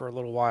more for a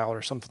little while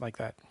or something like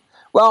that?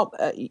 Well,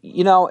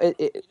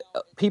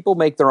 people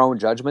make their own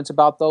judgments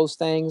about those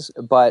things,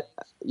 but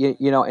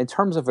in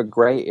terms of a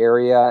gray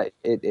area,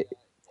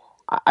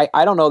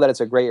 I don't know that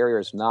it's a gray area or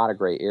it's not a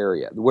gray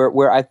area.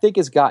 Where I think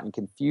it's gotten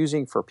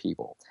confusing for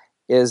people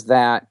is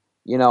that,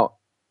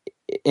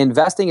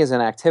 investing is an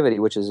activity,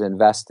 which is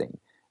investing.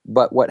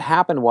 But what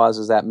happened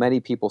is that many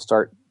people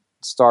started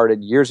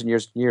years and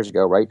years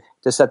ago, right,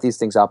 to set these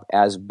things up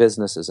as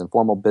businesses and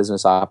formal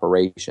business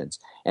operations.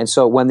 And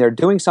so when they're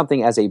doing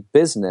something as a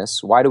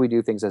business, why do we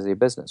do things as a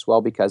business?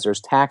 Well, because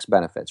there's tax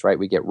benefits, right?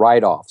 We get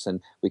write-offs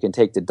and we can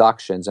take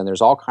deductions, and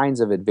there's all kinds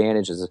of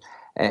advantages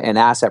and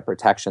asset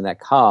protection that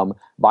come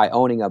by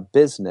owning a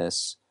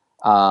business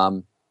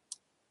outside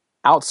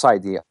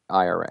the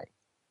IRA.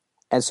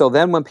 And so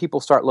then when people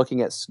start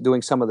looking at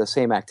doing some of the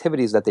same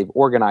activities that they've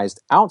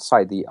organized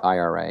outside the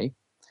IRA,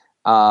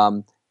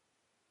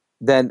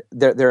 then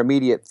their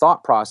immediate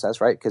thought process,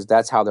 right, because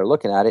that's how they're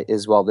looking at it,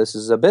 is, well, this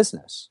is a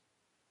business.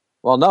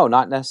 Well, no,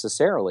 not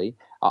necessarily.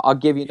 I'll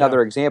give you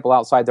another example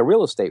outside the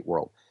real estate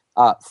world.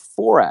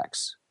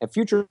 Forex and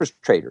futures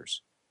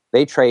traders,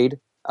 they trade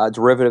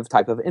derivative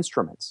type of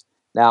instruments.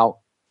 Now,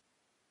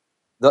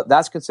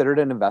 that's considered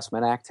an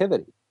investment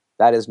activity.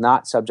 That is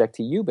not subject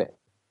to UBIT.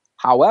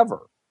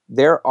 However,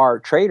 there are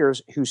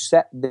traders who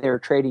set their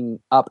trading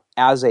up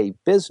as a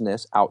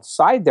business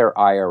outside their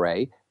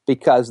IRA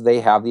because they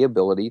have the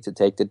ability to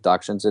take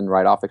deductions and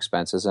write off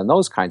expenses and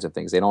those kinds of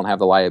things. They don't have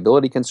the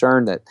liability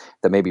concern that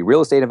maybe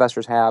real estate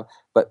investors have,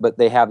 but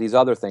they have these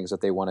other things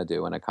that they want to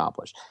do and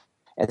accomplish.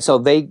 And so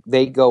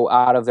they go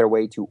out of their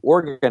way to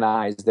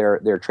organize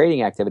their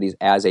trading activities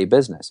as a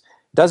business.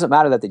 Doesn't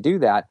matter that they do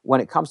that.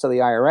 When it comes to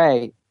the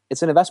IRA,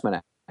 it's an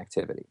investment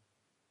activity.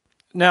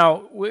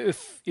 Now,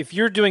 if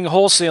you're doing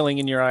wholesaling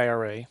in your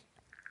IRA,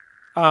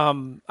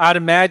 I'd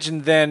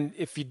imagine then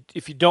if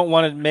you don't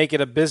want to make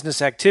it a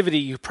business activity,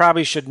 you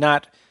probably should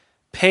not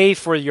pay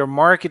for your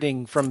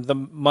marketing from the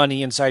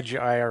money inside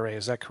your IRA.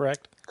 Is that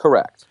correct?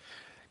 Correct.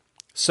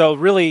 So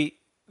really,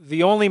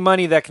 the only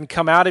money that can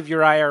come out of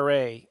your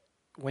IRA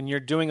when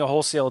you're doing a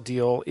wholesale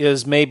deal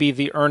is maybe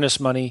the earnest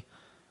money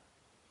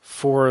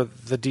for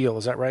the deal.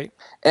 Is that right?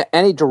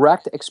 Any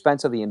direct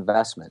expense of the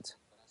investment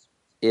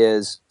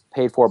is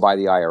paid for by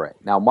the IRA.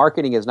 Now,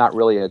 marketing is not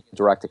really a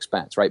direct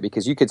expense, right?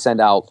 Because you could send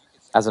out,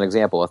 as an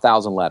example,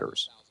 1,000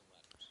 letters,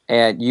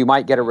 and you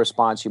might get a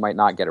response, you might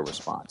not get a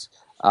response.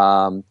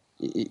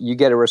 You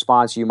get a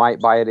response, you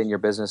might buy it in your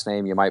business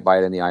name, you might buy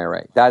it in the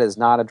IRA. That is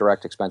not a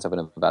direct expense of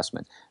an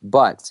investment.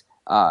 But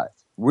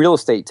real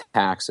estate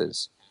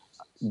taxes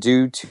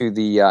due to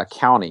the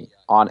county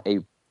on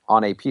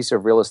a piece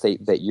of real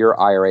estate that your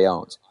IRA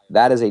owns,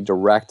 that is a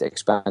direct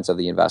expense of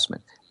the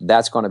investment.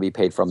 That's going to be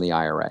paid from the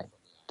IRA.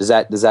 Does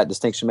that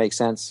distinction make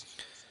sense?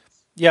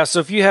 Yeah. So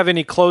if you have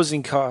any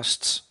closing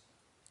costs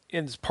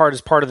as part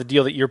of the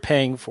deal that you're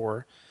paying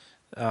for,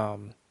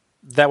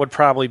 that would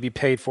probably be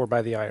paid for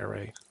by the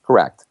IRA.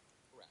 Correct.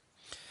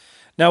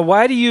 Now,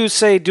 why do you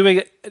say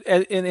doing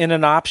it in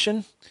an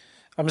option?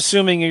 I'm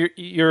assuming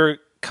you're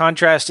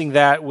contrasting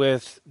that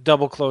with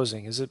double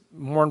closing. Is it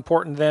more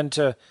important then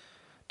to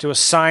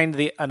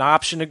assign an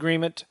option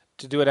agreement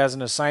to do it as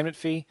an assignment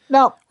fee?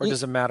 No. Or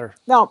does it matter?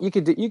 No, you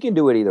can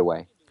do it either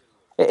way.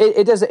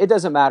 It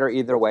doesn't matter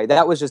either way.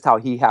 That was just how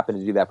he happened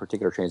to do that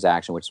particular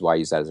transaction, which is why I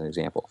use that as an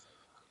example.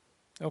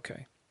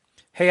 Okay.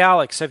 Hey,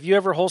 Alex, have you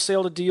ever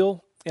wholesaled a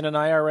deal in an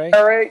IRA?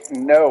 IRA?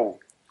 No,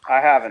 I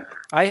haven't.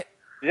 I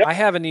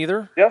haven't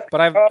either, but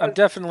I'm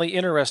definitely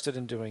interested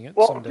in doing it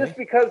someday. Just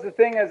because the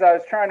thing is, I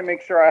was trying to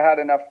make sure I had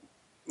enough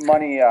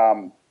money,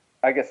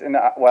 I guess,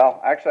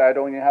 actually, I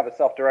don't even have a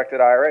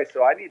self-directed IRA,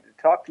 so I need to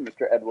talk to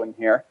Mr. Edwin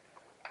here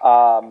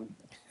and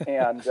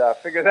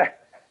figure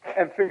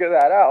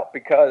that out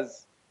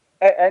because,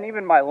 and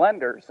even my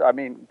lenders,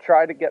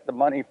 try to get the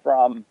money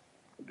from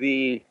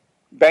the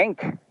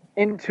bank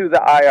into the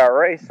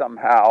IRA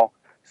somehow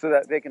so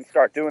that they can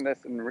start doing this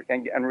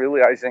and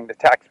realizing the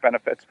tax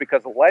benefits,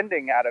 because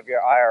lending out of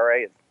your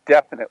IRA is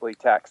definitely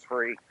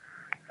tax-free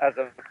as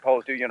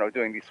opposed to,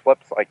 doing these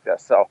flips like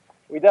this. So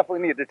we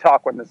definitely need to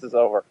talk when this is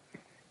over.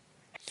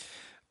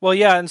 Well,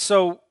 yeah, and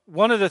so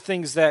one of the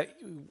things that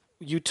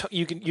you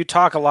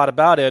talk a lot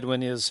about,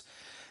 Edwin, is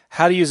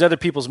how to use other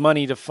people's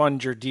money to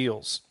fund your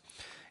deals.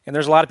 And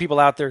there's a lot of people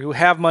out there who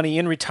have money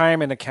in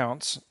retirement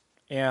accounts,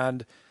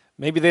 and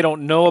maybe they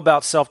don't know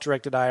about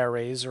self-directed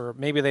IRAs, or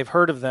maybe they've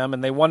heard of them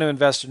and they want to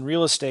invest in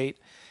real estate,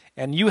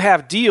 and you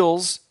have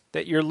deals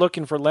that you're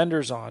looking for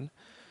lenders on.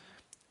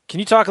 Can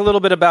you talk a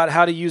little bit about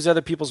how to use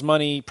other people's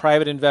money,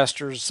 private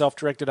investors,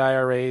 self-directed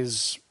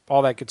IRAs,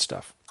 all that good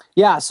stuff?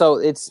 Yeah, so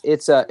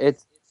it's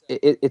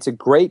a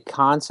great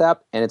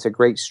concept and it's a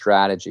great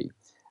strategy.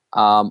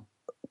 I'm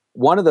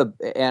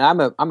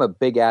a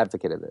big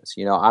advocate of this.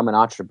 I'm an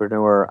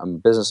entrepreneur, I'm a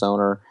business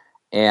owner,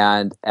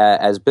 and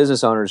as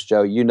business owners,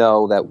 Joe, you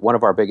know that one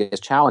of our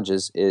biggest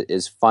challenges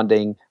is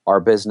funding our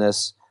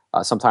business,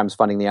 sometimes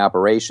funding the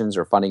operations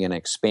or funding an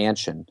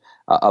expansion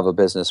of a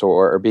business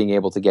or being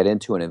able to get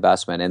into an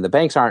investment. And the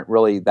banks aren't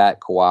really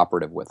that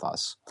cooperative with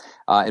us.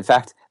 In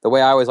fact, the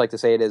way I always like to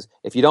say it is,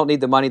 if you don't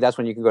need the money, that's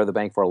when you can go to the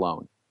bank for a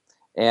loan.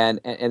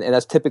 And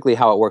that's typically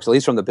how it works, at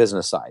least from the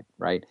business side,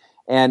 right?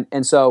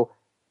 And so,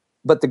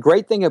 but the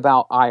great thing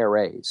about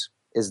IRAs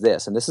is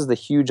this, and this is the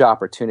huge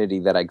opportunity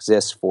that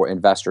exists for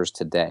investors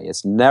today.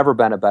 It's never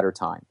been a better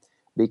time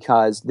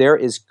because there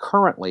is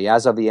currently,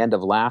 as of the end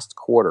of last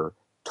quarter,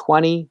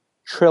 $20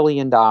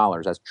 trillion,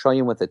 that's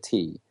trillion with a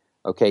T,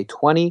 okay,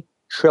 $20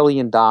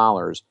 trillion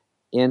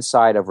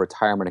inside of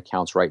retirement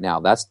accounts right now.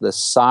 That's the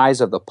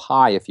size of the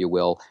pie, if you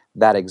will,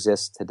 that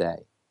exists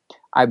today.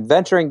 I'll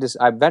venture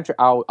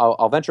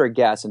a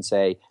guess and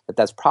say that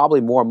that's probably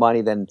more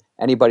money than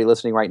anybody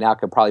listening right now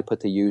can probably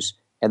put to use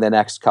in the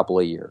next couple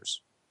of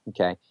years.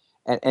 Okay,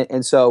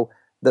 and so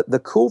the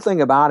cool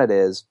thing about it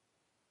is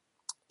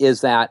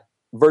that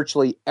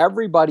virtually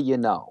everybody you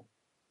know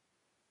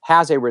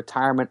has a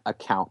retirement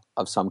account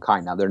of some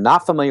kind. Now, they're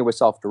not familiar with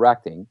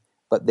self-directing,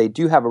 but they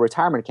do have a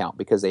retirement account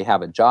because they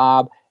have a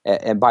job,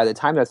 and by the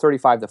time they're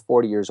 35 to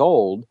 40 years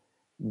old,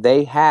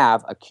 they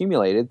have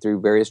accumulated through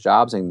various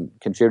jobs and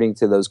contributing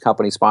to those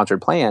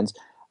company-sponsored plans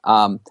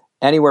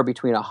anywhere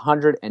between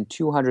 $100,000 and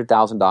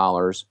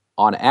 $200,000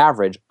 on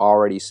average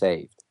already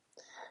saved.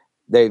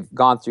 They've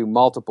gone through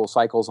multiple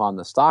cycles on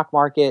the stock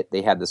market.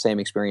 They had the same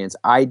experience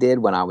I did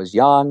when I was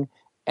young,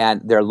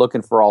 and they're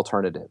looking for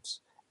alternatives.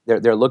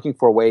 They're looking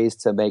for ways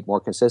to make more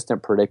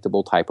consistent,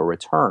 predictable type of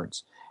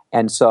returns.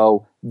 And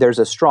so there's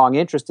a strong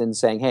interest in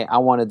saying, hey, I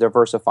want to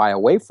diversify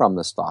away from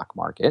the stock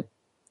market,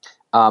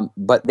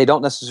 but they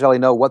don't necessarily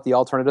know what the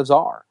alternatives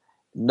are.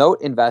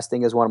 Note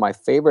investing is one of my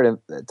favorite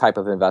type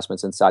of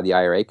investments inside the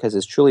IRA because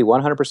it's truly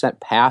 100%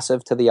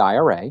 passive to the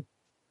IRA.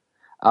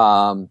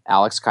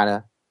 Alex kind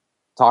of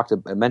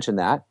mentioned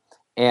that,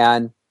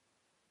 and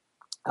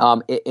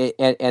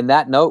and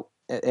that note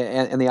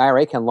and the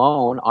IRA can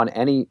loan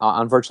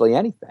on virtually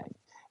anything.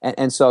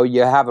 And so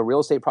you have a real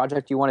estate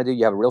project you want to do,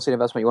 you have a real estate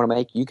investment you want to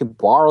make, you can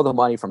borrow the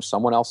money from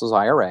someone else's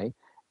IRA.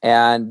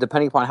 And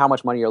depending upon how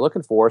much money you're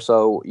looking for,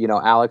 so,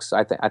 Alex,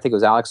 I think it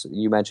was Alex,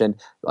 you mentioned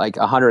like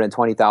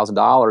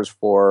 $120,000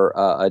 for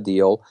a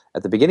deal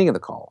at the beginning of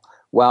the call.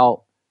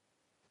 Well,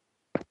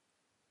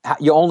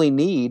 you only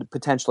need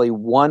potentially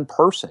one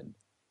person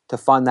to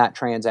fund that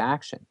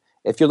transaction.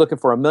 If you're looking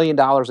for $1 million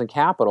in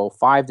capital,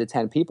 5 to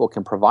 10 people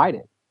can provide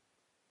it.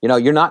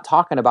 You're not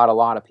talking about a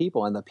lot of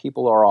people, and the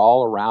people are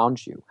all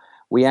around you.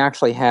 We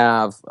actually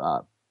have,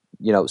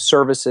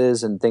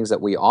 services and things that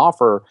we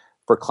offer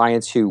for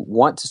clients who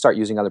want to start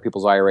using other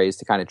people's IRAs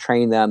to kind of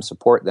train them,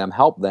 support them,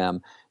 help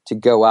them to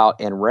go out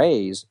and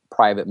raise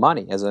private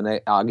money.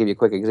 I'll give you a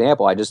quick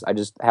example. I just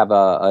have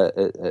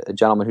a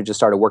gentleman who just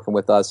started working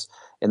with us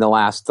in the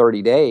last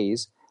 30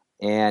 days,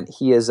 and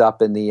he is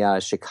up in the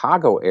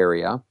Chicago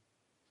area,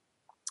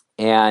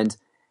 and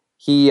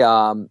he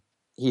heard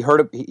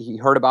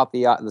about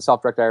the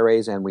self-directed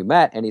IRAs, and we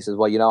met, and he says,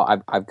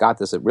 well, I've got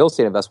this real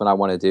estate investment I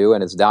want to do,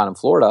 and it's down in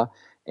Florida,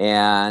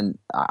 and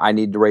I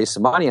need to raise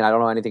some money, and I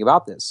don't know anything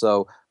about this.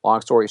 So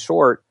long story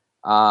short,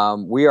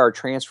 we are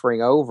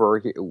transferring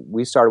over.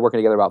 We started working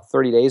together about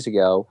 30 days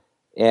ago,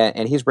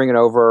 and he's bringing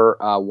over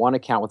one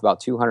account with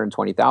about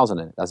 $220,000 in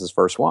it. That's his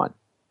first one.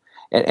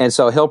 And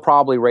so he'll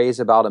probably raise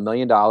about $1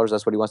 million.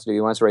 That's what he wants to do. He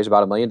wants to raise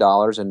about $1 million,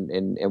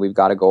 and we've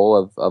got a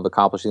goal of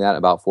accomplishing that in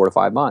about 4 to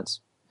 5 months.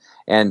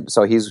 And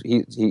so he's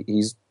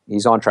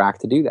on track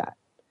to do that.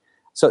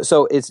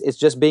 So it's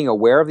just being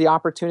aware of the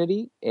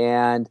opportunity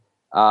and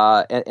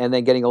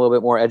then getting a little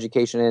bit more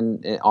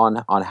education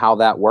on how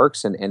that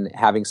works and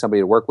having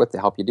somebody to work with to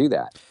help you do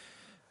that.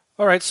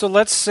 All right. So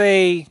let's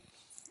say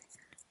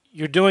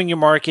you're doing your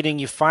marketing,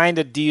 you find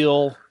a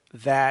deal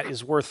that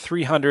is worth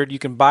 $300, you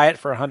can buy it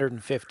for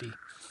 $150.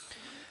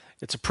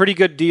 It's a pretty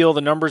good deal.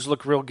 The numbers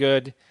look real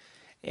good,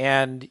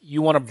 and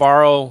you want to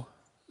borrow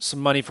some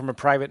money from a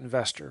private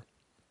investor.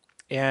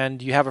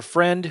 And you have a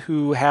friend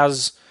who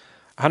has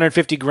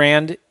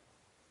 $150,000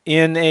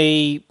 in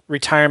a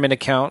retirement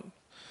account.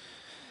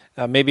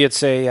 Maybe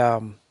it's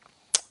a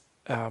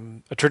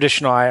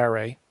traditional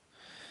IRA.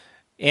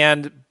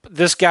 And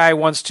this guy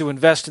wants to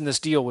invest in this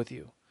deal with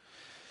you.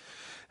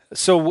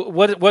 So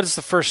what is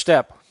the first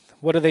step?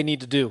 What do they need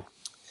to do?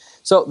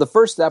 So the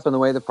first step in the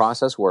way the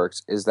process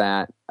works is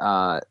that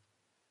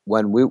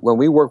when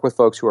we work with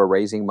folks who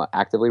are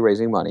actively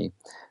raising money,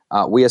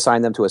 we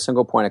assign them to a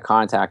single point of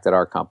contact at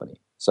our company.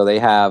 So they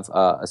have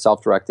a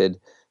self-directed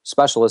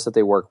specialist that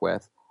they work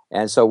with.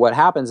 And so what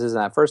happens is in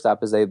that first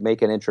step is they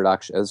make an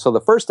introduction. So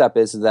the first step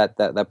is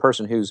that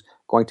person who's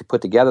going to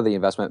put together the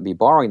investment and be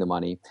borrowing the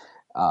money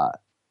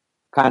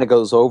kind of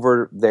goes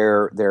over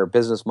their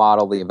business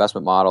model, the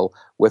investment model,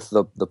 with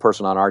the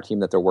person on our team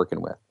that they're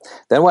working with.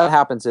 Then what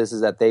happens is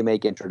that they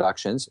make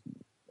introductions.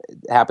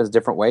 It happens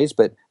different ways,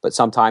 but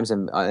sometimes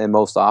and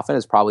most often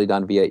it's probably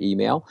done via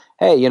email.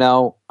 Hey,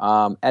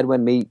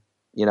 Edwin, meet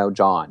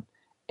John.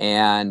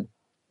 And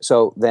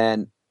so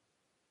then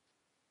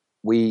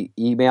we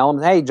email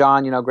them, hey,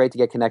 John, great to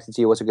get connected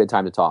to you. What's a good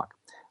time to talk?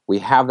 We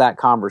have that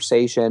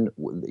conversation.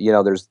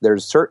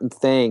 There's certain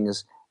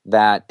things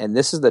that, and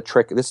this is the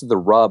trick, this is the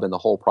rub in the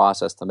whole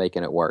process to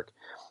making it work,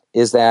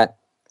 is that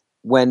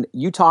when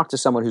you talk to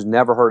someone who's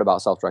never heard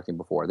about self-directing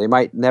before, they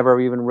might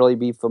never even really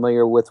be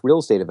familiar with real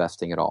estate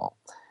investing at all.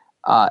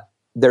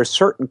 There's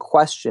certain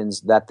questions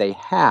that they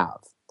have.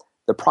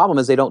 The problem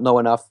is they don't know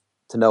enough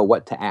to know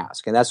what to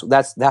ask, and that's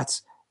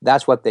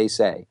what they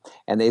say.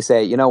 And they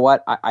say, you know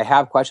what, I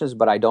have questions,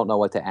 but I don't know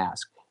what to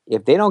ask.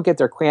 If they don't get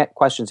their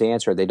questions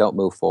answered, they don't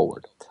move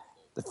forward.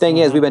 The thing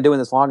is, we've been doing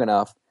this long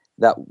enough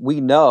that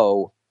we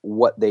know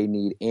what they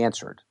need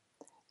answered.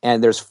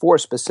 And there's 4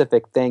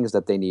 specific things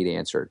that they need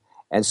answered.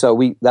 And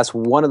so that's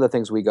one of the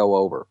things we go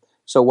over.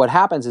 So what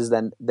happens is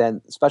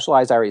then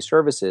Specialized IRA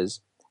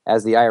Services,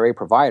 as the IRA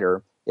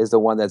provider, is the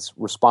one that's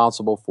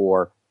responsible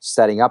for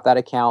setting up that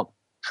account,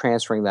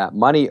 transferring that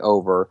money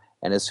over,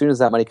 and as soon as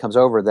that money comes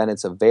over, then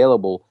it's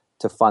available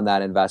to fund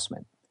that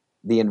investment.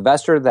 The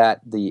investor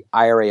that the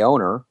IRA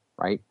owner,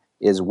 right,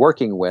 is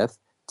working with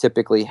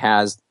typically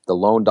has the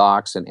loan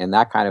docs and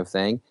that kind of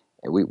thing.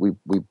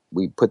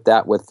 We put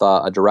that with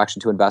a direction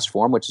to invest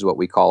form, which is what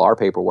we call our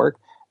paperwork.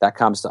 That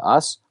comes to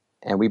us,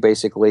 and we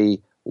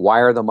basically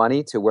wire the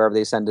money to wherever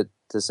they send it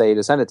to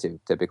send it to,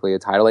 typically a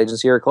title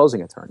agency or a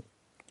closing attorney.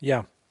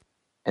 Yeah.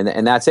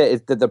 And that's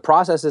it. The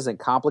process isn't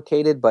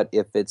complicated, but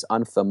if it's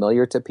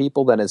unfamiliar to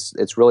people, then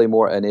it's really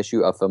more an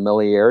issue of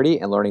familiarity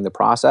and learning the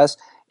process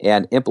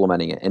and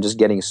implementing it and just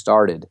getting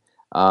started.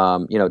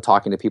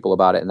 Talking to people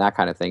about it and that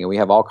kind of thing. And we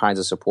have all kinds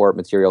of support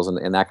materials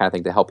and that kind of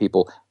thing to help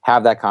people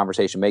have that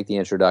conversation, make the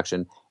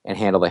introduction, and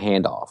handle the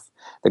handoff.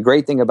 The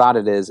great thing about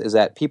it is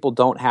that people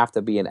don't have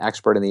to be an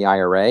expert in the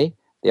IRA.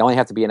 They only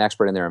have to be an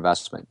expert in their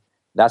investment.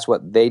 That's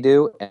what they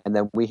do, and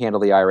then we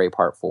handle the IRA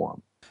part for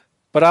them.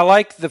 But I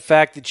like the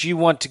fact that you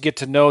want to get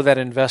to know that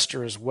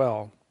investor as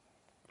well.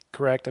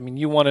 correct? I mean,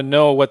 you want to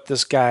know what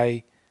this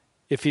guy,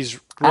 if he's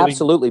really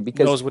Absolutely,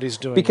 because knows what he's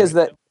doing. because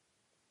right?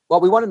 well,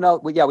 we want to know.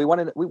 Yeah, we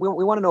want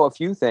to know a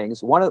few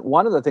things. One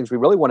of the things we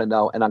really want to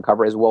know and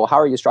uncover is, well, how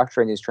are you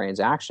structuring these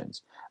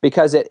transactions?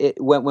 Because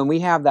when we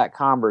have that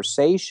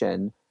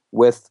conversation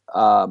with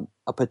a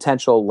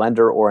potential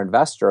lender or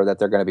investor that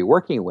they're going to be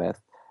working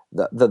with,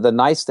 the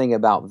nice thing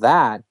about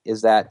that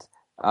is that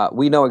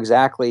we know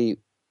exactly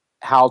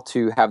how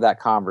to have that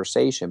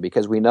conversation,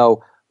 because we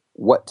know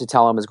what to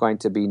tell them is going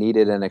to be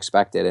needed and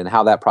expected, and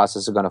how that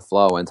process is going to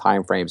flow, and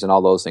timeframes and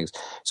all those things.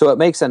 So it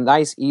makes a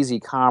nice, easy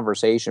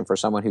conversation for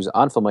someone who's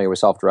unfamiliar with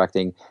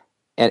self-directing,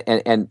 and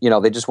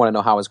they just want to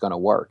know how it's going to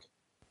work.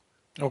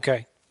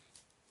 Okay.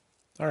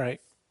 All right.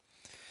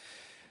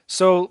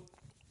 So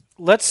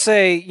let's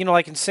say,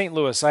 like in St.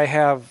 Louis,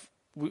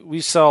 we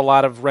sell a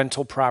lot of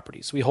rental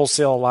properties. We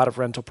wholesale a lot of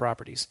rental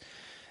properties.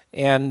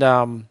 And,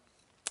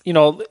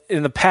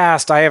 in the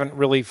past, I haven't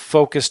really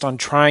focused on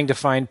trying to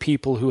find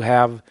people who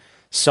have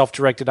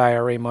self-directed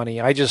IRA money.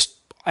 I just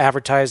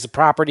advertise the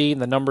property and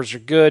the numbers are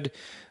good.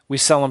 We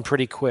sell them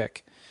pretty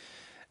quick.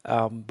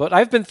 But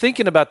I've been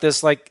thinking about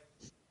this, like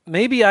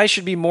maybe I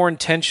should be more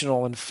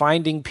intentional in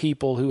finding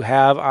people who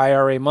have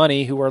IRA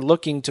money who are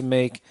looking to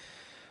make,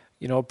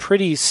 a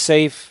pretty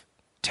safe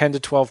 10 to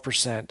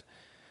 12%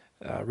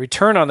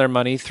 return on their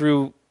money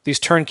through these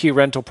turnkey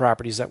rental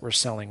properties that we're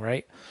selling,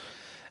 right?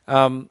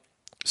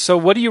 So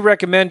what do you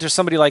recommend to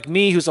somebody like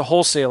me who's a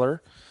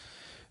wholesaler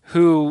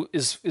who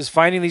is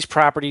finding these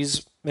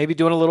properties, maybe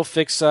doing a little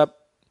fix-up,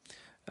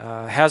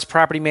 has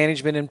property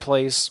management in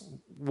place,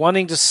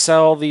 wanting to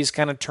sell these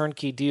kind of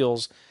turnkey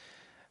deals?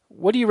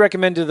 What do you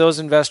recommend to those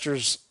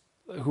investors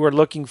who are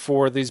looking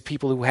for these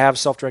people who have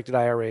self-directed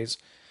IRAs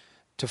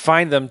to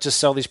find them to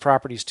sell these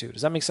properties to?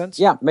 Does that make sense?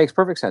 Yeah, makes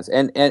perfect sense.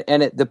 And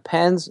it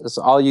depends.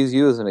 So I'll use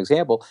you as an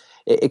example.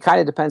 It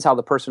kind of depends how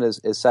the person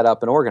is set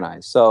up and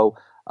organized. So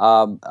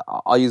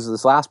I'll use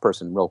this last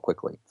person real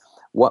quickly.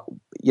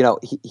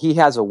 He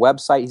has a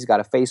website. He's got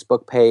a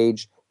Facebook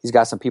page. He's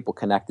got some people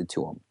connected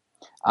to him.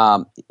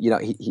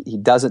 He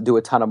doesn't do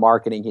a ton of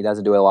marketing. He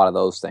doesn't do a lot of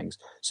those things.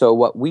 So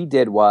what we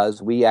did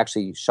was we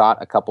actually shot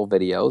a couple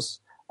videos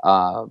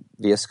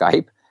via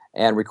Skype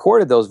and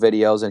recorded those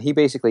videos. And he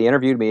basically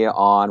interviewed me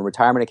on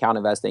retirement account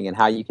investing and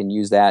how you can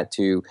use that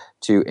to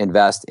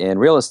invest in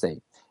real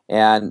estate.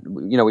 And,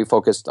 we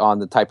focused on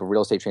the type of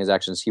real estate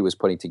transactions he was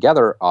putting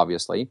together,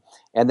 obviously.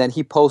 And then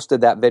he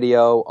posted that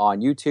video on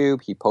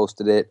YouTube. He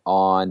posted it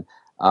on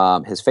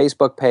his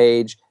Facebook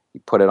page. He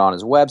put it on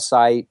his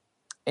website.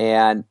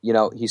 And,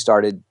 he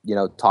started,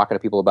 talking to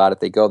people about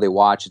it. They go, they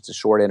watch. It's a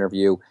short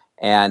interview.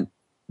 And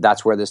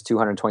that's where this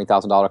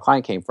 $220,000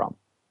 client came from.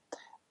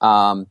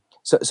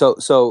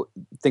 So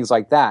things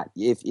like that.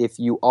 If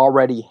you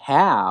already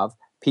have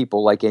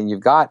people and you've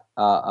got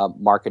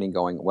marketing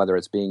going, whether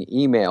it's being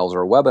emails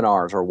or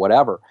webinars or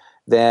whatever,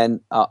 then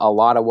a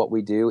lot of what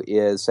we do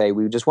is say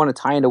we just want to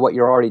tie into what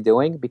you're already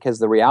doing, because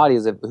the reality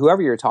is that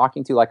whoever you're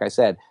talking to, like I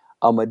said,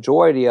 a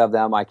majority of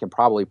them, I can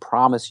probably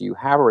promise you,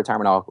 have a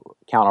retirement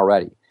account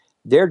already.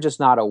 They're just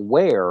not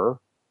aware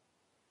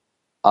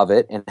of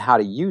it and how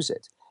to use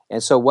it.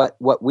 And so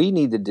what we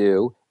need to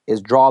do is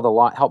help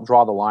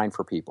draw the line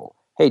for people.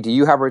 Hey, do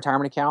you have a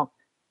retirement account?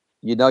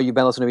 You've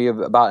been listening to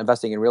me about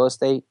investing in real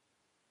estate.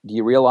 Do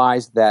you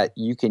realize that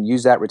you can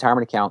use that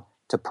retirement account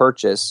to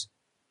purchase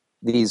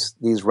these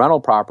rental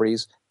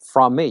properties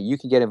from me? You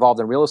can get involved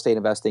in real estate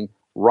investing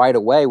right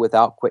away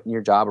without quitting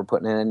your job or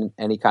putting in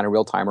any kind of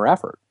real time or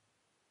effort.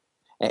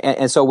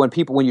 And so when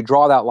you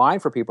draw that line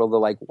for people, they're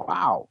like,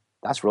 "Wow,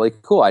 that's really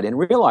cool. I didn't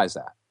realize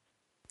that."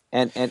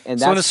 And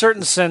that's, so in a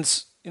certain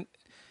sense,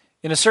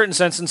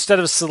 instead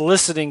of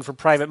soliciting for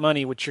private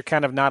money, which you're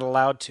kind of not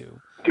allowed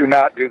to, do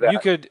not do that.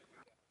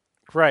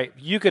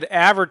 You could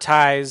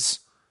advertise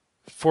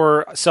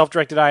for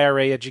self-directed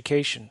IRA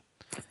education.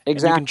 Exactly.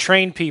 And you can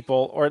train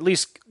people, or at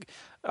least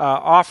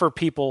offer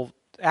people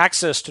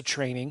access to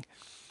training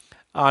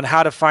on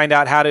how to find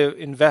out how to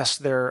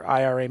invest their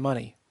IRA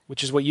money,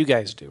 which is what you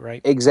guys do,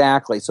 right?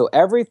 Exactly. So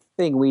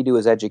everything we do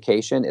is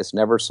education. It's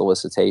never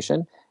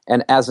solicitation.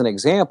 And as an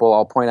example,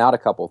 I'll point out a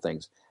couple of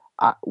things.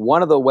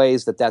 One of the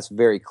ways that's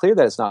very clear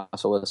that it's not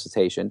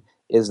solicitation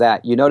is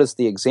that you notice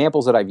the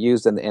examples that I've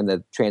used and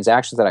the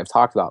transactions that I've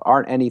talked about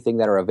aren't anything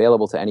that are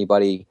available to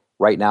anybody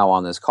right now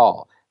on this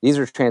call. These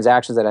are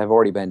transactions that have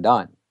already been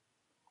done.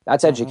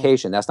 That's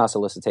education. That's not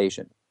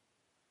solicitation.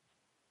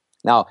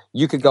 Now,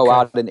 you could go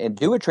out and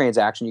do a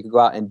transaction. You could go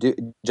out and do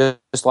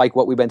just like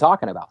what we've been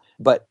talking about.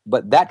 But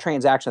that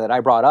transaction that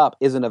I brought up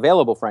isn't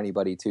available for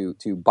anybody to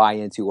buy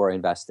into or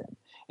invest in.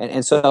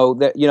 And so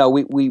that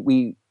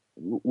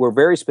we're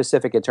very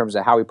specific in terms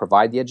of how we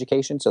provide the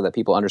education so that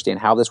people understand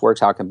how this works,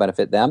 how it can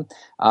benefit them.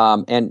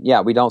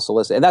 We don't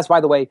solicit. And that's,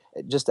 by the way,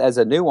 just as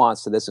a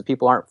nuance to this, if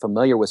people aren't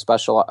familiar with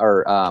special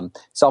or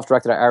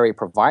self-directed IRA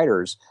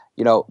providers,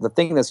 the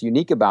thing that's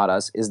unique about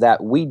us is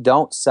that we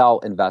don't sell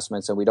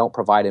investments and we don't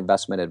provide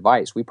investment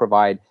advice. We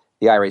provide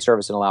the IRA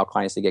service and allow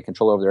clients to get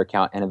control over their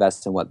account and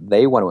invest in what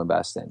they want to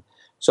invest in.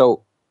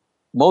 So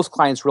most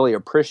clients really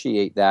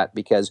appreciate that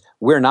because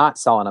we're not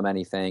selling them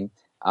anything.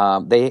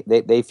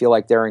 They feel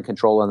like they're in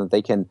control and that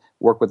they can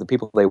work with the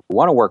people they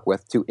want to work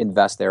with to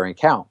invest their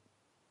account.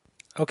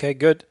 Okay,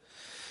 good.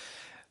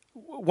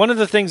 One of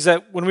the things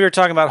that when we were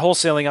talking about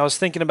wholesaling, I was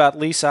thinking about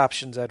lease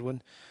options,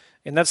 Edwin,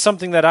 and that's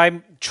something that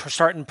I'm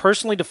starting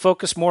personally to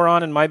focus more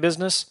on in my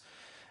business.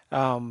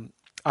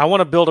 I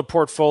want to build a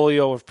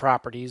portfolio of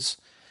properties,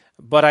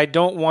 but I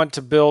don't want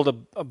to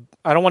build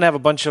I don't want to have a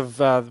bunch of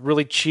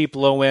really cheap,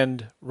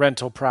 low-end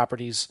rental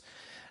properties.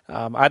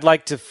 I'd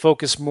like to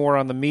focus more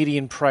on the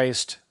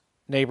median-priced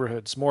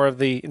neighborhoods. More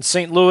of in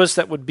St. Louis,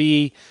 that would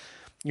be,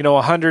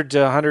 $100,000 to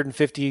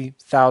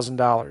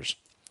 $150,000,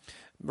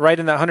 right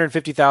in that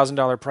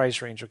 $150,000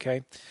 price range.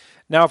 Okay.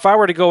 Now, if I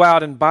were to go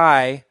out and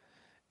buy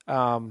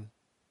a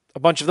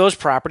bunch of those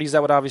properties,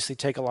 that would obviously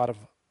take a lot of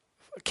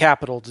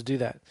capital to do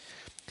that.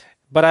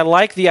 But I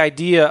like the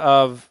idea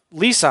of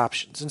lease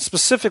options, and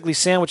specifically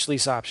sandwich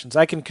lease options.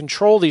 I can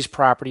control these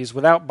properties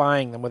without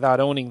buying them, without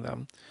owning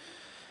them,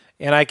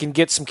 and I can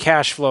get some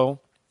cash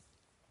flow.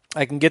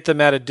 I can get them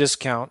at a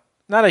discount,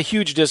 not a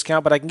huge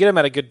discount, but I can get them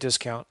at a good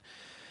discount,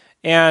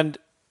 and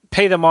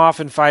pay them off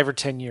in 5 or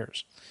 10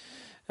 years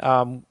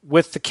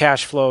with the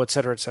cash flow, et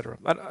cetera, et cetera.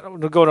 I don't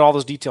want to go into all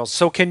those details.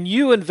 So can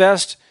you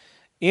invest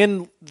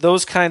in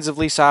those kinds of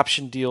lease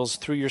option deals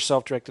through your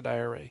self-directed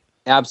IRA?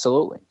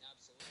 Absolutely.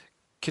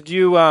 Could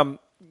you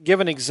give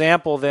an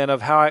example then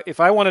of how, if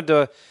I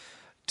wanted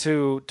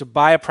to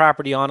buy a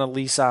property on a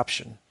lease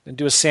option and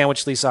do a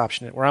sandwich lease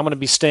option where I'm going to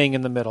be staying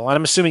in the middle, and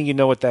I'm assuming you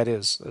know what that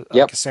is,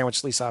 like a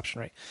sandwich lease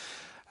option, right?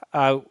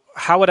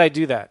 How would I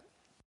do that?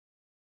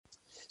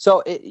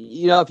 So,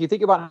 if you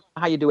think about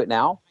how you do it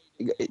now,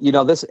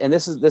 this is and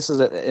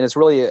it's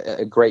really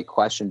a great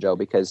question, Joe,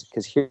 because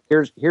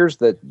here's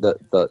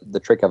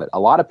the trick of it. A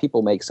lot of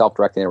people make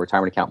self-directing a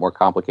retirement account more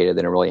complicated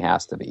than it really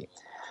has to be.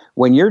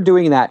 When you're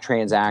doing that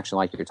transaction,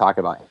 like you're talking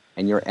about,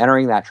 and you're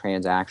entering that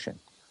transaction,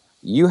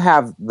 you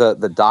have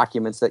the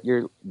documents that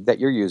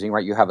you're using,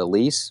 right? You have a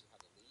lease,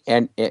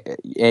 and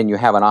you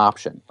have an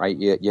option, right?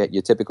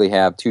 You typically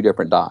have two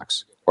different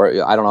docs,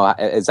 or I don't know.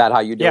 Is that how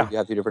you do it? You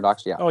have two different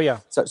docs, yeah. Oh yeah.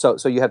 So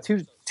you have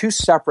two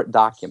separate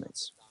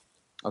documents.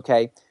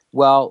 Okay.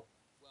 Well,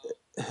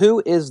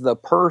 who is the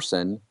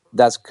person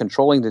that's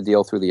controlling the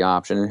deal through the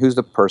option, and who's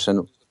the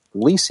person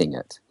leasing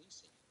it?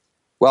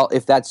 Well,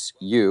 if that's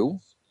you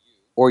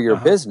or your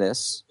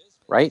business,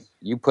 right,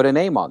 you put a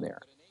name on there.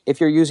 If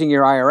you're using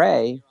your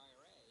IRA,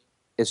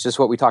 it's just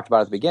what we talked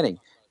about at the beginning.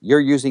 You're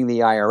using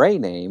the IRA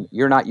name.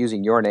 You're not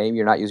using your name.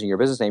 You're not using your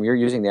business name. You're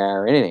using the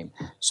IRA name.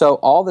 So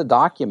all the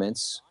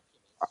documents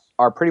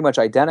are pretty much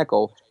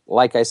identical.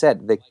 Like I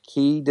said, the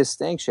key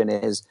distinction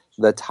is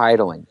the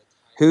titling.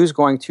 Who's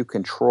going to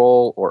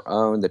control or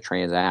own the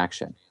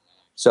transaction?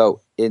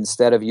 So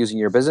instead of using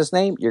your business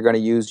name, you're going to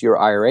use your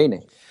IRA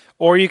name.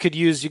 Or you could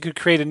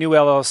create a new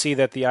LLC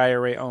that the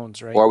IRA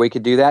owns, right? Or we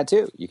could do that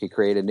too. You could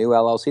create a new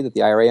LLC that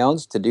the IRA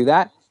owns to do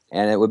that,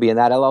 and it would be in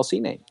that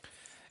LLC name.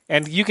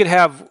 And you could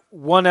have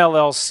one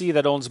LLC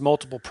that owns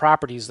multiple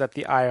properties that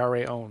the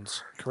IRA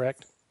owns,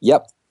 correct?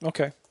 Yep.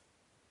 Okay.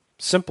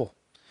 Simple.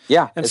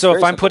 Yeah. And so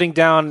if I'm putting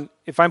down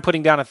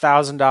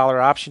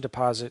 $1,000 option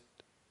deposit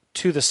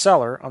to the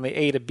seller on the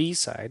A to B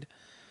side,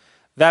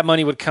 that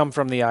money would come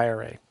from the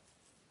IRA.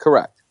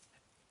 Correct.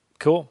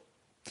 Cool.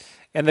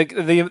 And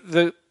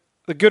the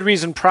good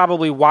reason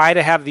probably why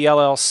to have the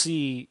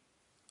LLC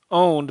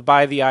owned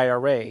by the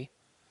IRA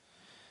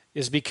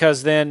is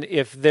because then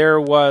if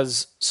there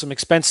was some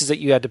expenses that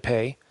you had to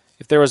pay,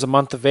 if there was a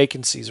month of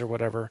vacancies or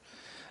whatever,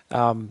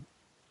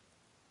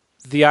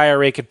 the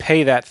IRA could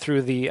pay that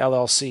through the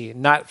LLC,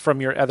 not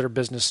from your other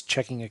business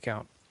checking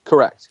account.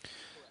 Correct.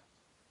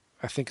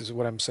 I think is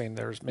what I'm saying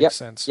there makes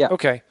sense. Yeah.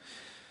 Okay.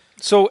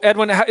 So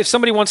Edwin, if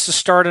somebody wants to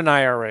start an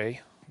IRA,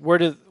 what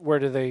do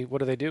they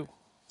do?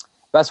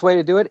 Best way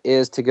to do it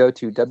is to go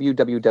to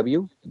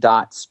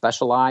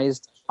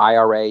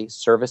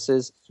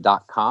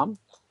www.specializediraservices.com.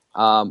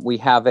 We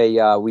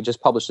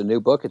just published a new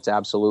book. It's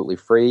absolutely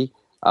free.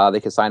 They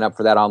can sign up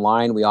for that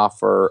online. We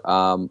offer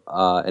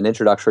an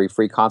introductory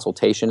free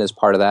consultation as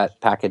part of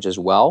that package as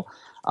well.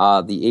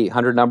 The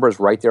 800 number is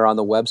right there on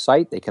the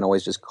website. They can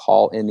always just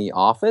call in the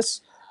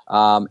office,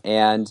 they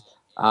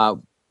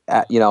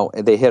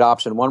hit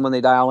option 1 when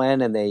they dial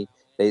in, and they'll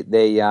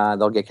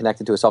get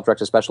connected to a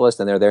self-directed specialist,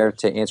 and they're there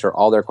to answer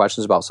all their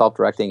questions about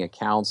self-directing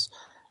accounts,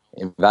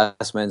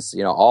 investments,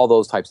 all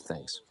those types of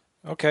things.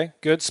 Okay,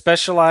 good.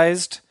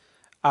 Specialized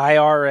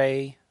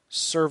IRA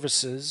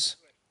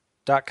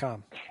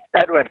services.com.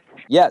 Edwin.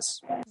 Yes.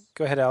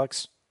 Go ahead,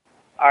 Alex.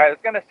 All right, I was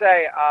going to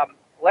say,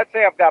 let's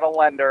say I've got a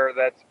lender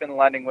that's been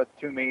lending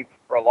to me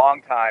for a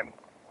long time,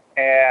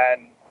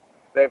 and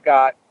they've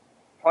got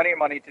plenty of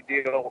money to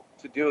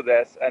do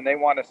this, and they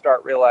want to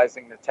start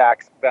realizing the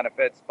tax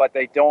benefits, but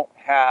they don't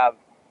have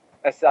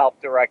a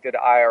self-directed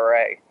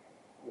IRA.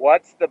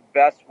 What's the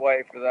best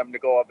way for them to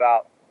go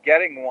about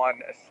getting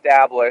one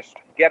established,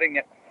 getting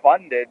it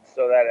funded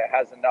so that it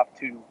has enough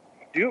to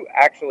do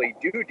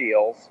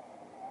deals,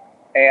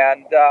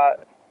 and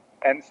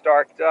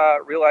start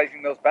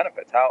realizing those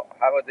benefits? How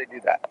would they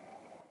do that?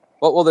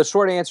 Well, the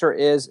short answer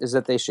is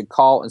that they should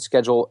call and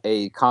schedule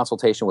a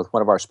consultation with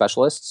one of our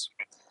specialists,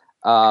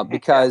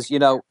 because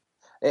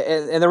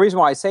and the reason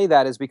why I say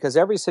that is because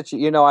every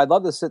situation, I'd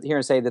love to sit here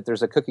and say that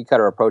there's a cookie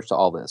cutter approach to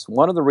all this.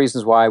 One of the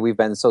reasons why we've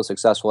been so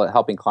successful at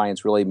helping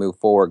clients really move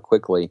forward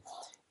quickly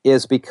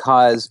is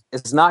because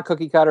it's not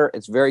cookie cutter,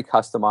 it's very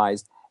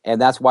customized, and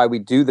that's why we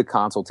do the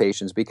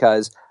consultations.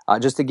 Because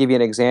just to give you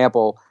an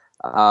example,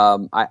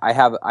 I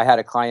had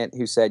a client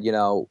who said, he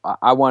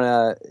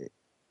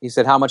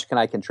said, how much can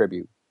I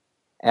contribute?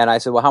 And I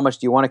said, well, how much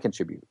do you want to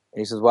contribute? And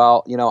he says,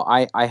 well,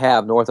 I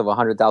have north of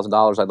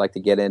 $100,000 I'd like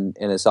to get in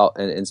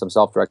some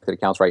self-directed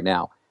accounts right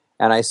now.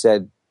 And I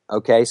said,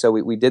 okay. So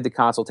we did the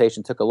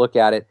consultation, took a look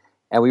at it,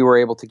 and we were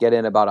able to get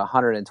in about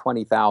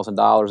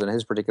 $120,000 in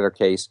his particular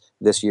case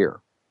this year.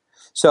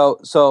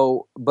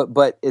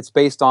 But it's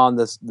based on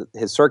his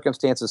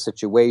circumstances,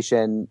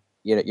 situation,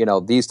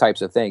 these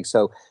types of things.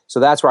 So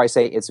that's where I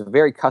say it's a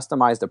very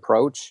customized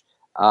approach,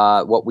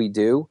 what we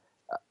do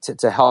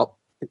to help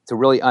to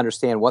really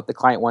understand what the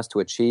client wants to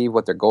achieve,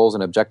 what their goals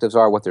and objectives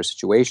are, what their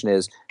situation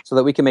is, so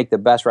that we can make the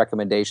best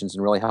recommendations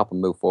and really help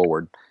them move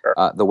forward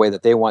the way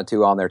that they want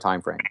to on their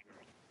time frame.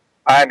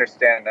 I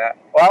understand that.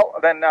 Well,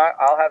 then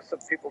I'll have some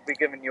people be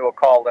giving you a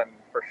call then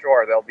for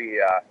sure. They'll be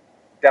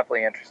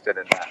definitely interested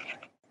in that.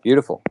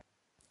 Beautiful.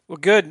 Well,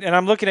 good. And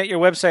I'm looking at your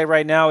website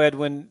right now,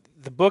 Edwin.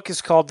 The book is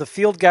called The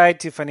Field Guide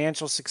to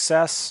Financial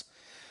Success.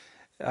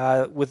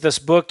 With this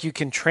book, you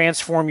can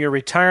transform your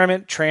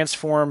retirement,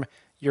 transform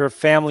your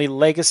family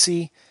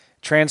legacy,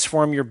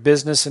 transform your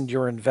business and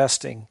your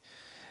investing.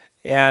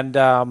 And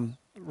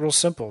real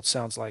simple, it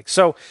sounds like.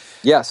 So,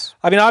 yes.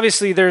 I mean,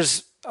 obviously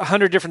there's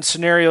 100 different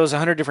scenarios,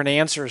 100 different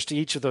answers to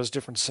each of those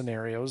different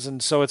scenarios.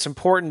 And so it's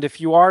important,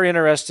 if you are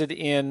interested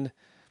in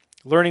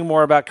learning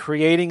more about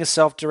creating a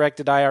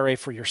self-directed IRA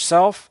for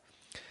yourself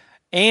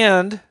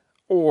and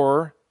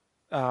or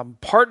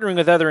partnering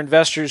with other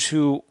investors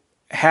who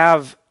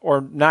have or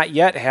not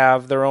yet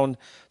have their own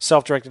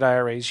self-directed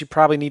IRAs, you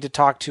probably need to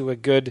talk to a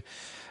good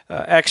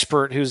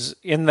expert who's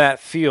in that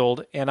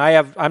field. And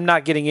I'm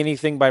not getting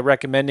anything by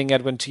recommending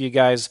Edwin to you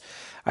guys.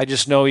 I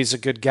just know he's a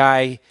good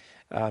guy.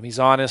 He's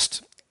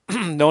honest.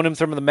 Known him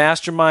from the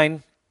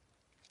mastermind.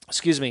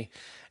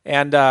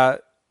 And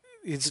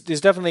he's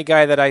definitely a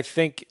guy that I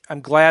think,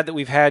 I'm glad that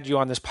we've had you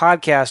on this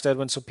podcast,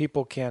 Edwin, so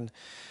people can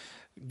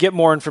get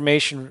more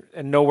information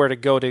and know where to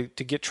go to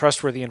get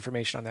trustworthy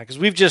information on that. Because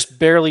we've just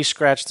barely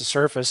scratched the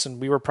surface, and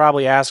we were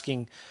probably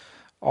asking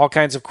all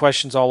kinds of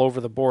questions all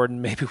over the board,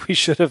 and maybe we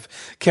should have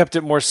kept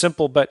it more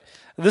simple. But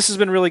this has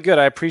been really good.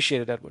 I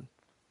appreciate it, Edwin.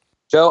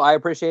 Joe, I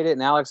appreciate it.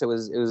 And Alex, it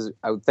was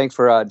thanks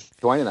for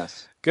joining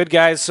us. Good,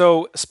 guys.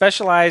 So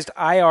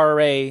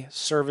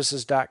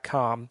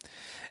specializediraservices.com.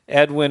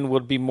 Edwin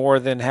would be more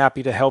than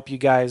happy to help you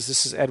guys.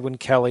 This is Edwin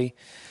Kelly.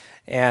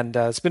 And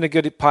it's been a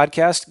good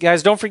podcast.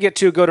 Guys, don't forget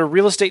to go to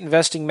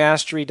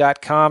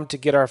realestateinvestingmastery.com to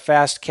get our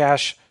Fast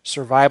Cash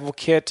Survival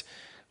Kit.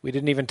 We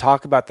didn't even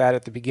talk about that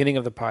at the beginning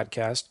of the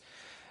podcast.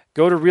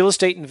 Go to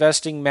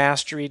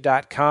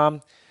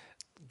realestateinvestingmastery.com.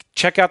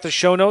 Check out the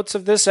show notes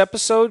of this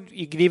episode.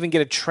 You can even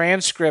get a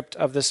transcript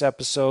of this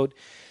episode.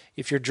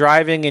 If you're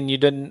driving and you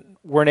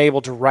weren't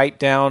able to write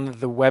down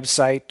the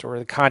website or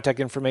the contact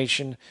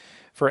information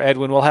for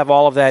Edwin, we'll have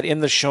all of that in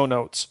the show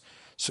notes.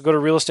 So go to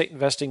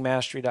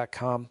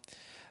realestateinvestingmastery.com.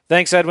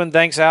 Thanks, Edwin.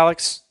 Thanks,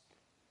 Alex.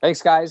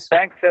 Thanks, guys.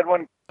 Thanks,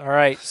 Edwin. All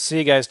right. See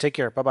you guys. Take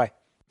care. Bye-bye.